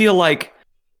also feel like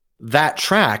that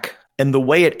track and the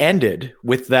way it ended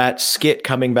with that skit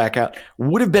coming back out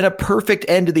would have been a perfect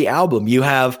end to the album. You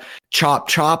have Chop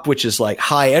Chop, which is like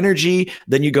high energy.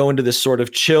 Then you go into this sort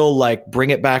of chill,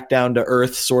 bring it back down to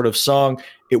earth sort of song.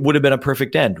 It would have been a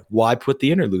perfect end. Why put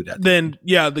the interlude at then?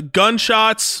 Yeah, the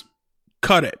gunshots,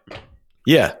 cut it.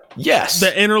 Yeah. Yes.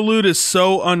 The interlude is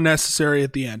so unnecessary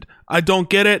at the end. I don't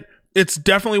get it. It's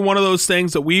definitely one of those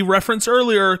things that we referenced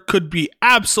earlier could be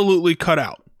absolutely cut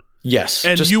out. Yes.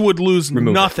 And you would lose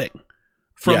nothing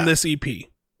from this EP.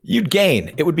 You'd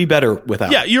gain. It would be better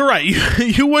without. Yeah, you're right.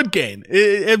 You would gain.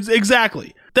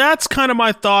 Exactly. That's kind of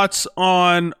my thoughts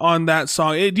on that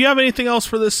song. Do you have anything else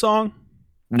for this song?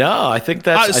 No, I think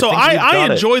that's... I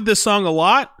enjoyed this song a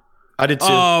lot. I did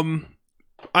too.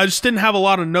 I just didn't have a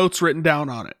lot of notes written down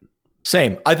on it.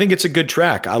 Same. I think it's a good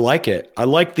track. I like it. I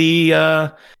like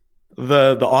the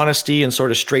honesty and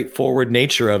sort of straightforward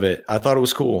nature of it. I thought it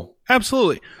was cool.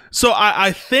 Absolutely. So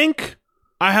I think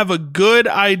I have a good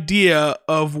idea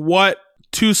of what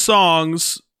two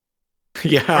songs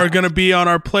are going to be on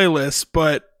our playlist.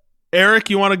 But Eric,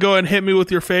 you want to go and hit me with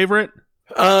your favorite?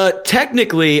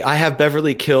 Technically, I have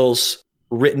Beverly Kills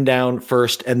written down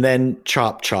first and then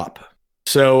Chop Chop.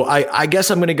 So I guess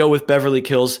I'm going to go with Beverly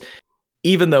Kills,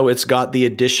 even though it's got the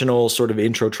additional sort of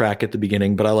intro track at the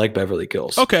beginning, but I like Beverly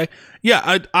Kills. Okay.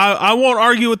 Yeah, I won't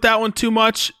argue with that one too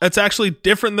much. It's actually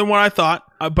different than what I thought,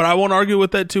 but I won't argue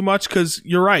with that too much because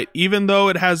you're right. Even though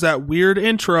it has that weird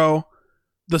intro,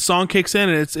 the song kicks in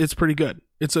and it's pretty good.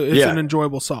 It's an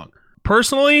enjoyable song.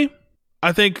 Personally,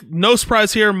 I think no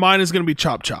surprise here, mine is going to be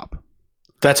Chop Chop.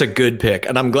 That's a good pick,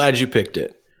 and I'm glad you picked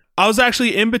it. I was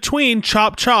actually in between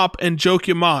Chop Chop and Joke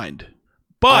Your Mind,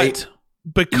 but...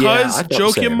 Because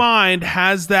Joke Your Mind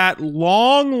has that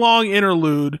long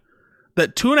interlude,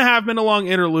 that 2.5 minute long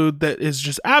interlude that is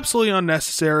just absolutely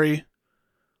unnecessary,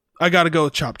 I got to go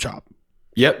with Chop Chop.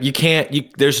 Yep, you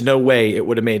can't. There's no way it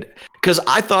would have made. Because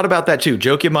I thought about that too.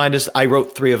 Joke Your Mind I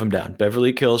wrote 3 of them down: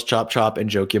 Beverly Kills, Chop Chop, and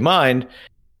Joke Your Mind.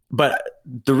 But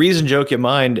the reason Joke Your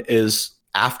Mind is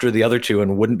after the other two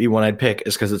and wouldn't be one I'd pick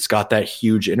is because it's got that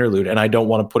huge interlude, and I don't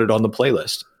want to put it on the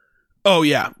playlist. Oh,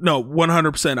 yeah. No,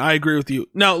 100%. I agree with you.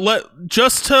 Now,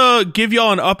 just to give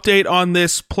y'all an update on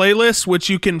this playlist, which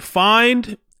you can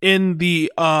find in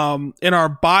the in our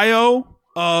bio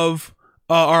of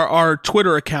our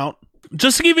Twitter account,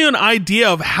 just to give you an idea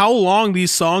of how long these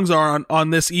songs are on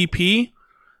this EP.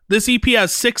 This EP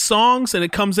has 6 songs, and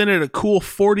it comes in at a cool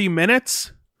 40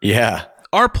 minutes. Yeah.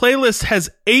 Our playlist has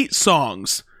 8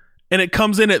 songs, and it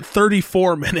comes in at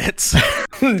 34 minutes.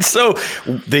 So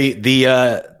the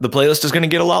playlist is going to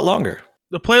get a lot longer.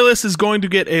 The playlist is going to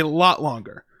get a lot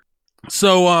longer.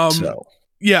 So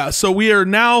we are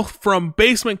now from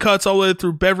Basement Cuts all the way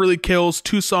through Beverly Kills,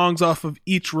 2 songs off of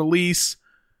each release.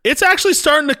 It's actually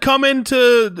starting to come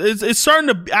into, it's starting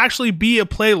to actually be a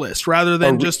playlist rather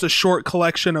than just a short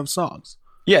collection of songs.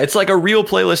 Yeah, it's like a real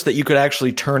playlist that you could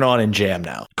actually turn on and jam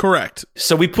now. Correct.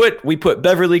 So we put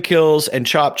Beverly Kills and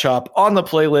Chop Chop on the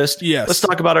playlist. Yes. Let's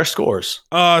talk about our scores.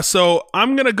 So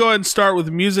I'm going to go ahead and start with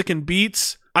music and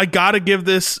beats. I got to give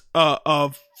this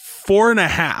a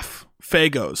 4.5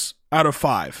 Fagos out of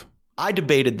 5. I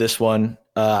debated this one.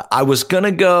 I was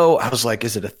like,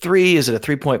 is it a 3? Is it a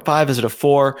 3.5? Is it a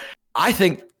 4? I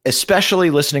think,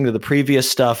 especially listening to the previous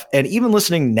stuff and even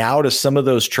listening now to some of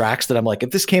those tracks that I'm like,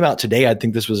 if this came out today, I'd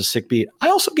think this was a sick beat. I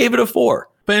also gave it a 4.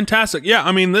 Fantastic. Yeah,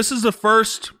 I mean, this is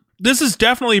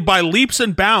definitely by leaps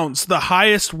and bounds the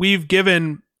highest we've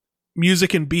given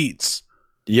music and beats.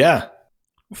 Yeah.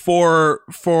 For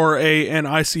an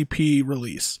ICP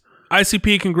release.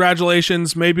 ICP,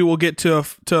 congratulations. Maybe we'll get to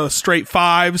straight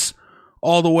 5s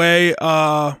all the way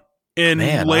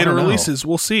in later releases.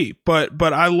 We'll see. But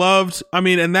I loved, I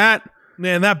mean, and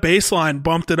that bass line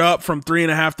bumped it up from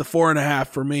 3.5 to 4.5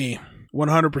 for me.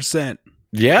 100%.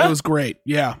 Yeah. It was great.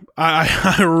 Yeah.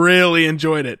 I really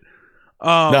enjoyed it.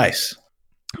 Nice.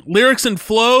 Lyrics and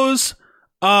flows,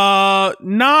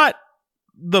 not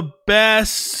the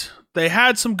best. They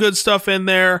had some good stuff in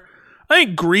there. I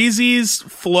think Greasy's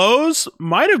flows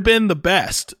might have been the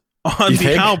best on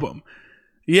the album.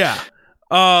 Yeah.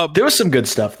 There was some good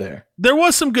stuff there. There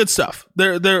was some good stuff.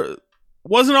 There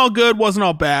wasn't all good, wasn't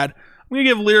all bad. I'm going to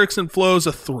give Lyrics and Flows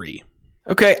a 3.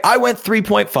 Okay, I went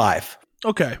 3.5.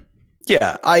 Okay.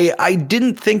 Yeah, I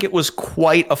didn't think it was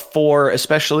quite a 4,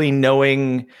 especially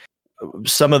knowing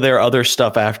some of their other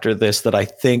stuff after this that I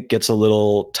think gets a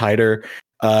little tighter.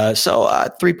 So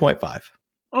 3.5.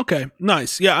 Okay,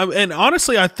 nice. Yeah, and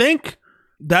honestly, I think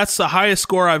that's the highest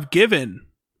score I've given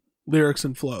Lyrics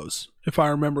and Flows, if I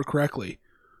remember correctly.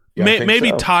 Yeah, maybe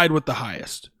so. Tied with the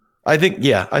highest. I think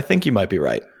you might be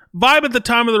right. Vibe at the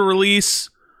time of the release,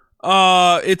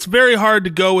 it's very hard to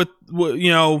go with,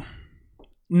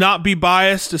 not be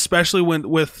biased, especially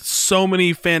with so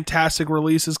many fantastic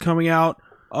releases coming out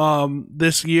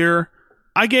this year.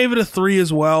 I gave it a 3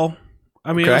 as well.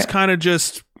 I mean, It was kind of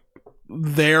just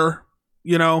there,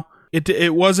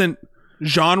 It wasn't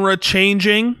genre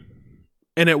changing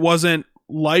and it wasn't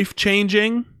life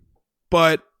changing,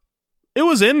 but it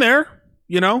was in there,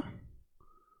 Yeah.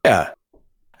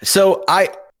 So I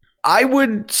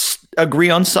would agree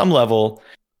on some level.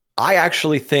 I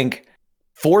actually think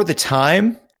for the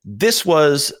time, this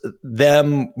was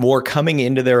them more coming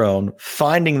into their own,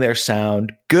 finding their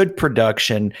sound, good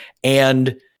production,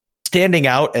 and standing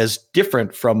out as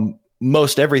different from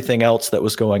most everything else that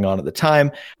was going on at the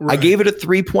time. Right. I gave it a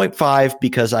 3.5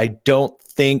 because I don't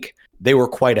think they were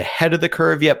quite ahead of the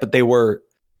curve yet, but they were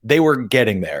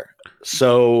getting there.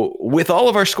 So with all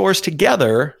of our scores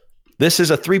together, this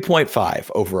is a 3.5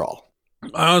 overall.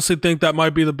 I honestly think that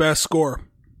might be the best score.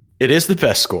 It is the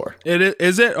best score.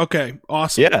 Is it? Okay,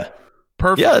 awesome. Yeah.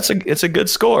 Perfect. Yeah, it's a good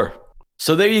score.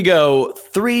 So there you go.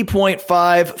 3.5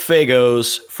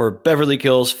 Fagos for Beverly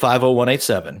Kills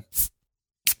 50187.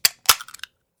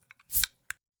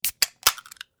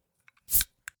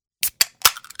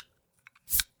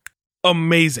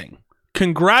 Amazing.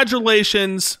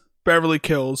 Congratulations, Beverly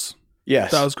Kills.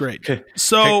 Yes. That was great.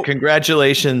 So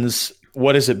congratulations.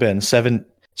 What has it been? 17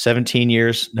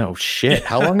 years? No shit.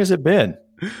 How long has it been?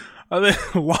 I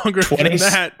think longer than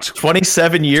that.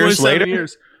 27 years 27 later?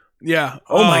 Years. Yeah.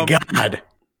 Oh my God.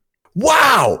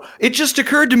 Wow. It just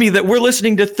occurred to me that we're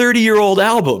listening to 30-year-old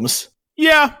albums.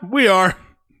 Yeah, we are.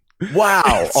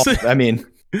 Wow.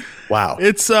 Wow.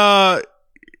 It's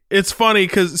funny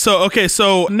because so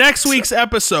next week's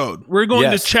episode, we're going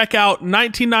to check out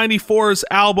 1994's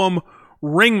album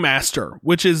Ringmaster,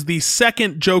 which is the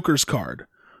second Joker's card.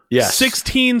 Yes.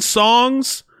 16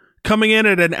 songs coming in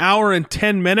at an hour and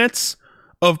 10 minutes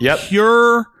of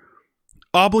pure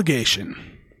obligation.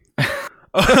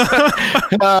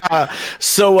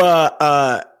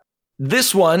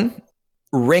 This one,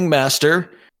 Ringmaster,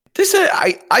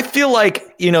 I feel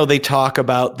like, they talk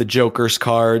about the Joker's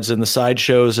cards and the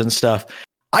sideshows and stuff.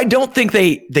 I don't think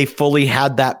they fully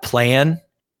had that plan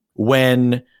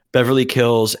when Beverly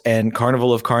Kills and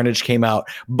Carnival of Carnage came out,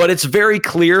 but it's very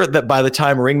clear that by the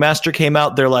time Ringmaster came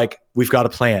out, they're like, we've got a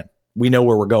plan. We know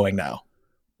where we're going now.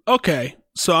 Okay.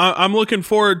 So I'm looking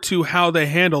forward to how they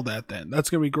handle that then. That's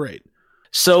going to be great.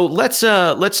 So let's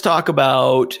talk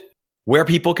about where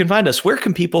people can find us. Where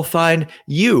can people find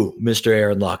you, Mr.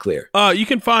 Aaron Locklear? You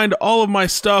can find all of my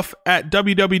stuff at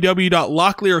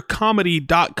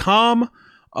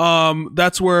www.locklearcomedy.com.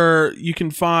 That's where you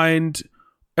can find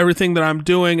everything that I'm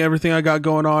doing, everything I got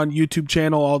going on, YouTube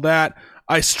channel, all that.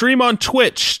 I stream on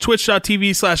Twitch,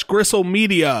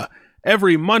 twitch.tv/gristlemedia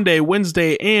every Monday,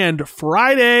 Wednesday, and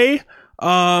Friday.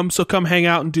 So come hang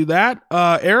out and do that.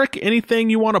 Eric, anything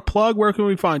you want to plug? Where can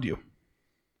we find you?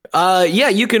 Yeah,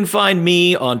 you can find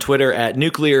me on Twitter at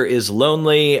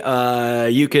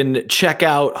nuclearislonely. You can check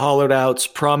out Hollowed Out's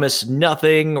Promise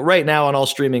Nothing right now on all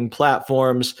streaming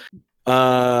platforms.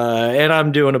 And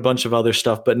I'm doing a bunch of other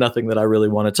stuff, but nothing that I really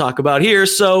want to talk about here.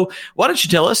 So why don't you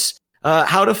tell us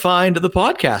how to find the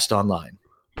podcast online?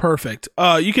 Perfect.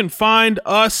 You can find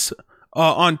us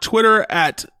on Twitter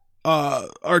at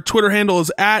our Twitter handle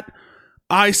is at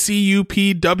ICUPWWE.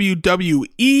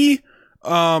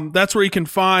 That's where you can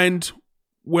find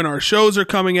when our shows are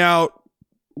coming out,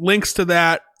 links to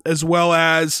that, as well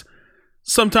as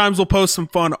sometimes we'll post some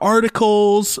fun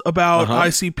articles about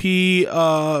ICP.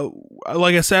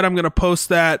 Like I said, I'm going to post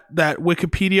that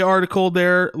Wikipedia article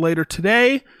there later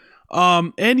today.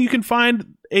 And you can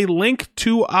find a link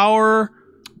to our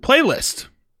playlist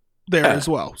there as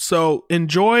well. So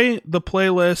enjoy the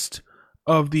playlist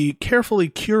of the carefully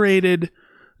curated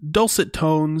dulcet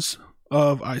tones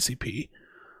of ICP.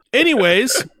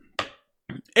 Anyways,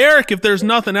 Eric, if there's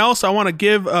nothing else, I want to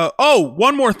give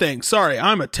one more thing. Sorry,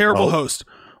 I'm a terrible host.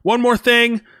 One more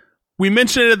thing. We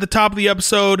mentioned it at the top of the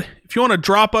episode. If you want to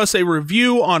drop us a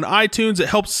review on iTunes, it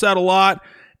helps us out a lot.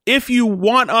 If you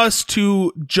want us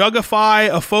to jugify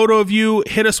a photo of you,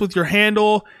 hit us with your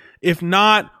handle. If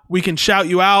not, we can shout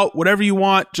you out. Whatever you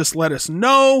want, just let us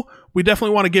know. We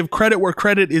definitely want to give credit where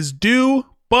credit is due,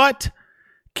 but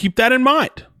keep that in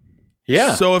mind.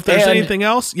 Yeah. So if there's anything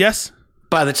else, yes?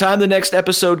 By the time the next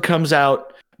episode comes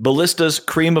out, Ballista's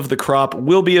Cream of the Crop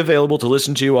will be available to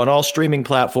listen to on all streaming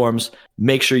platforms.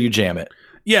 Make sure you jam it.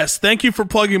 Yes, thank you for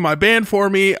plugging my band for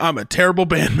me. I'm a terrible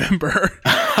band member.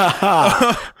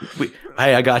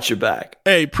 Hey, I got your back.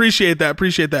 Hey, appreciate that.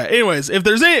 Anyways, if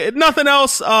there's nothing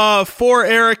else for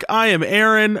Eric, I am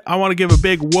Aaron. I want to give a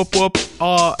big whoop whoop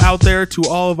out there to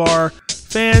all of our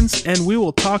fans, and we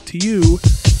will talk to you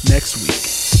next week.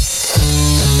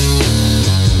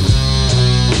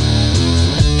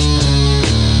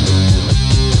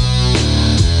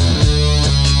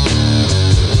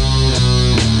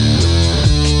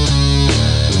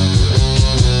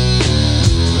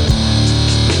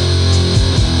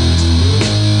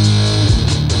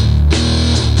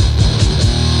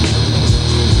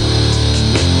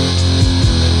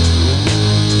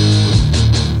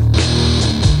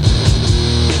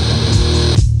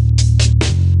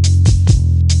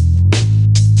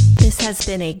 Has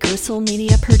been a Gristle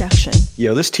Media production.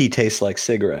 Yo, this tea tastes like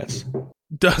cigarettes.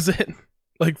 Does it?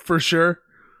 Like, for sure?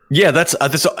 Yeah, that's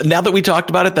now that we talked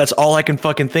about it, that's all I can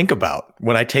fucking think about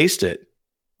when I taste it.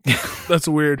 That's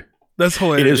weird. That's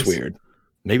hilarious. It is weird.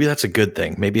 Maybe that's a good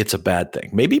thing. Maybe it's a bad thing.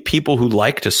 Maybe people who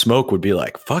like to smoke would be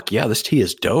like, fuck yeah, this tea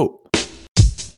is dope.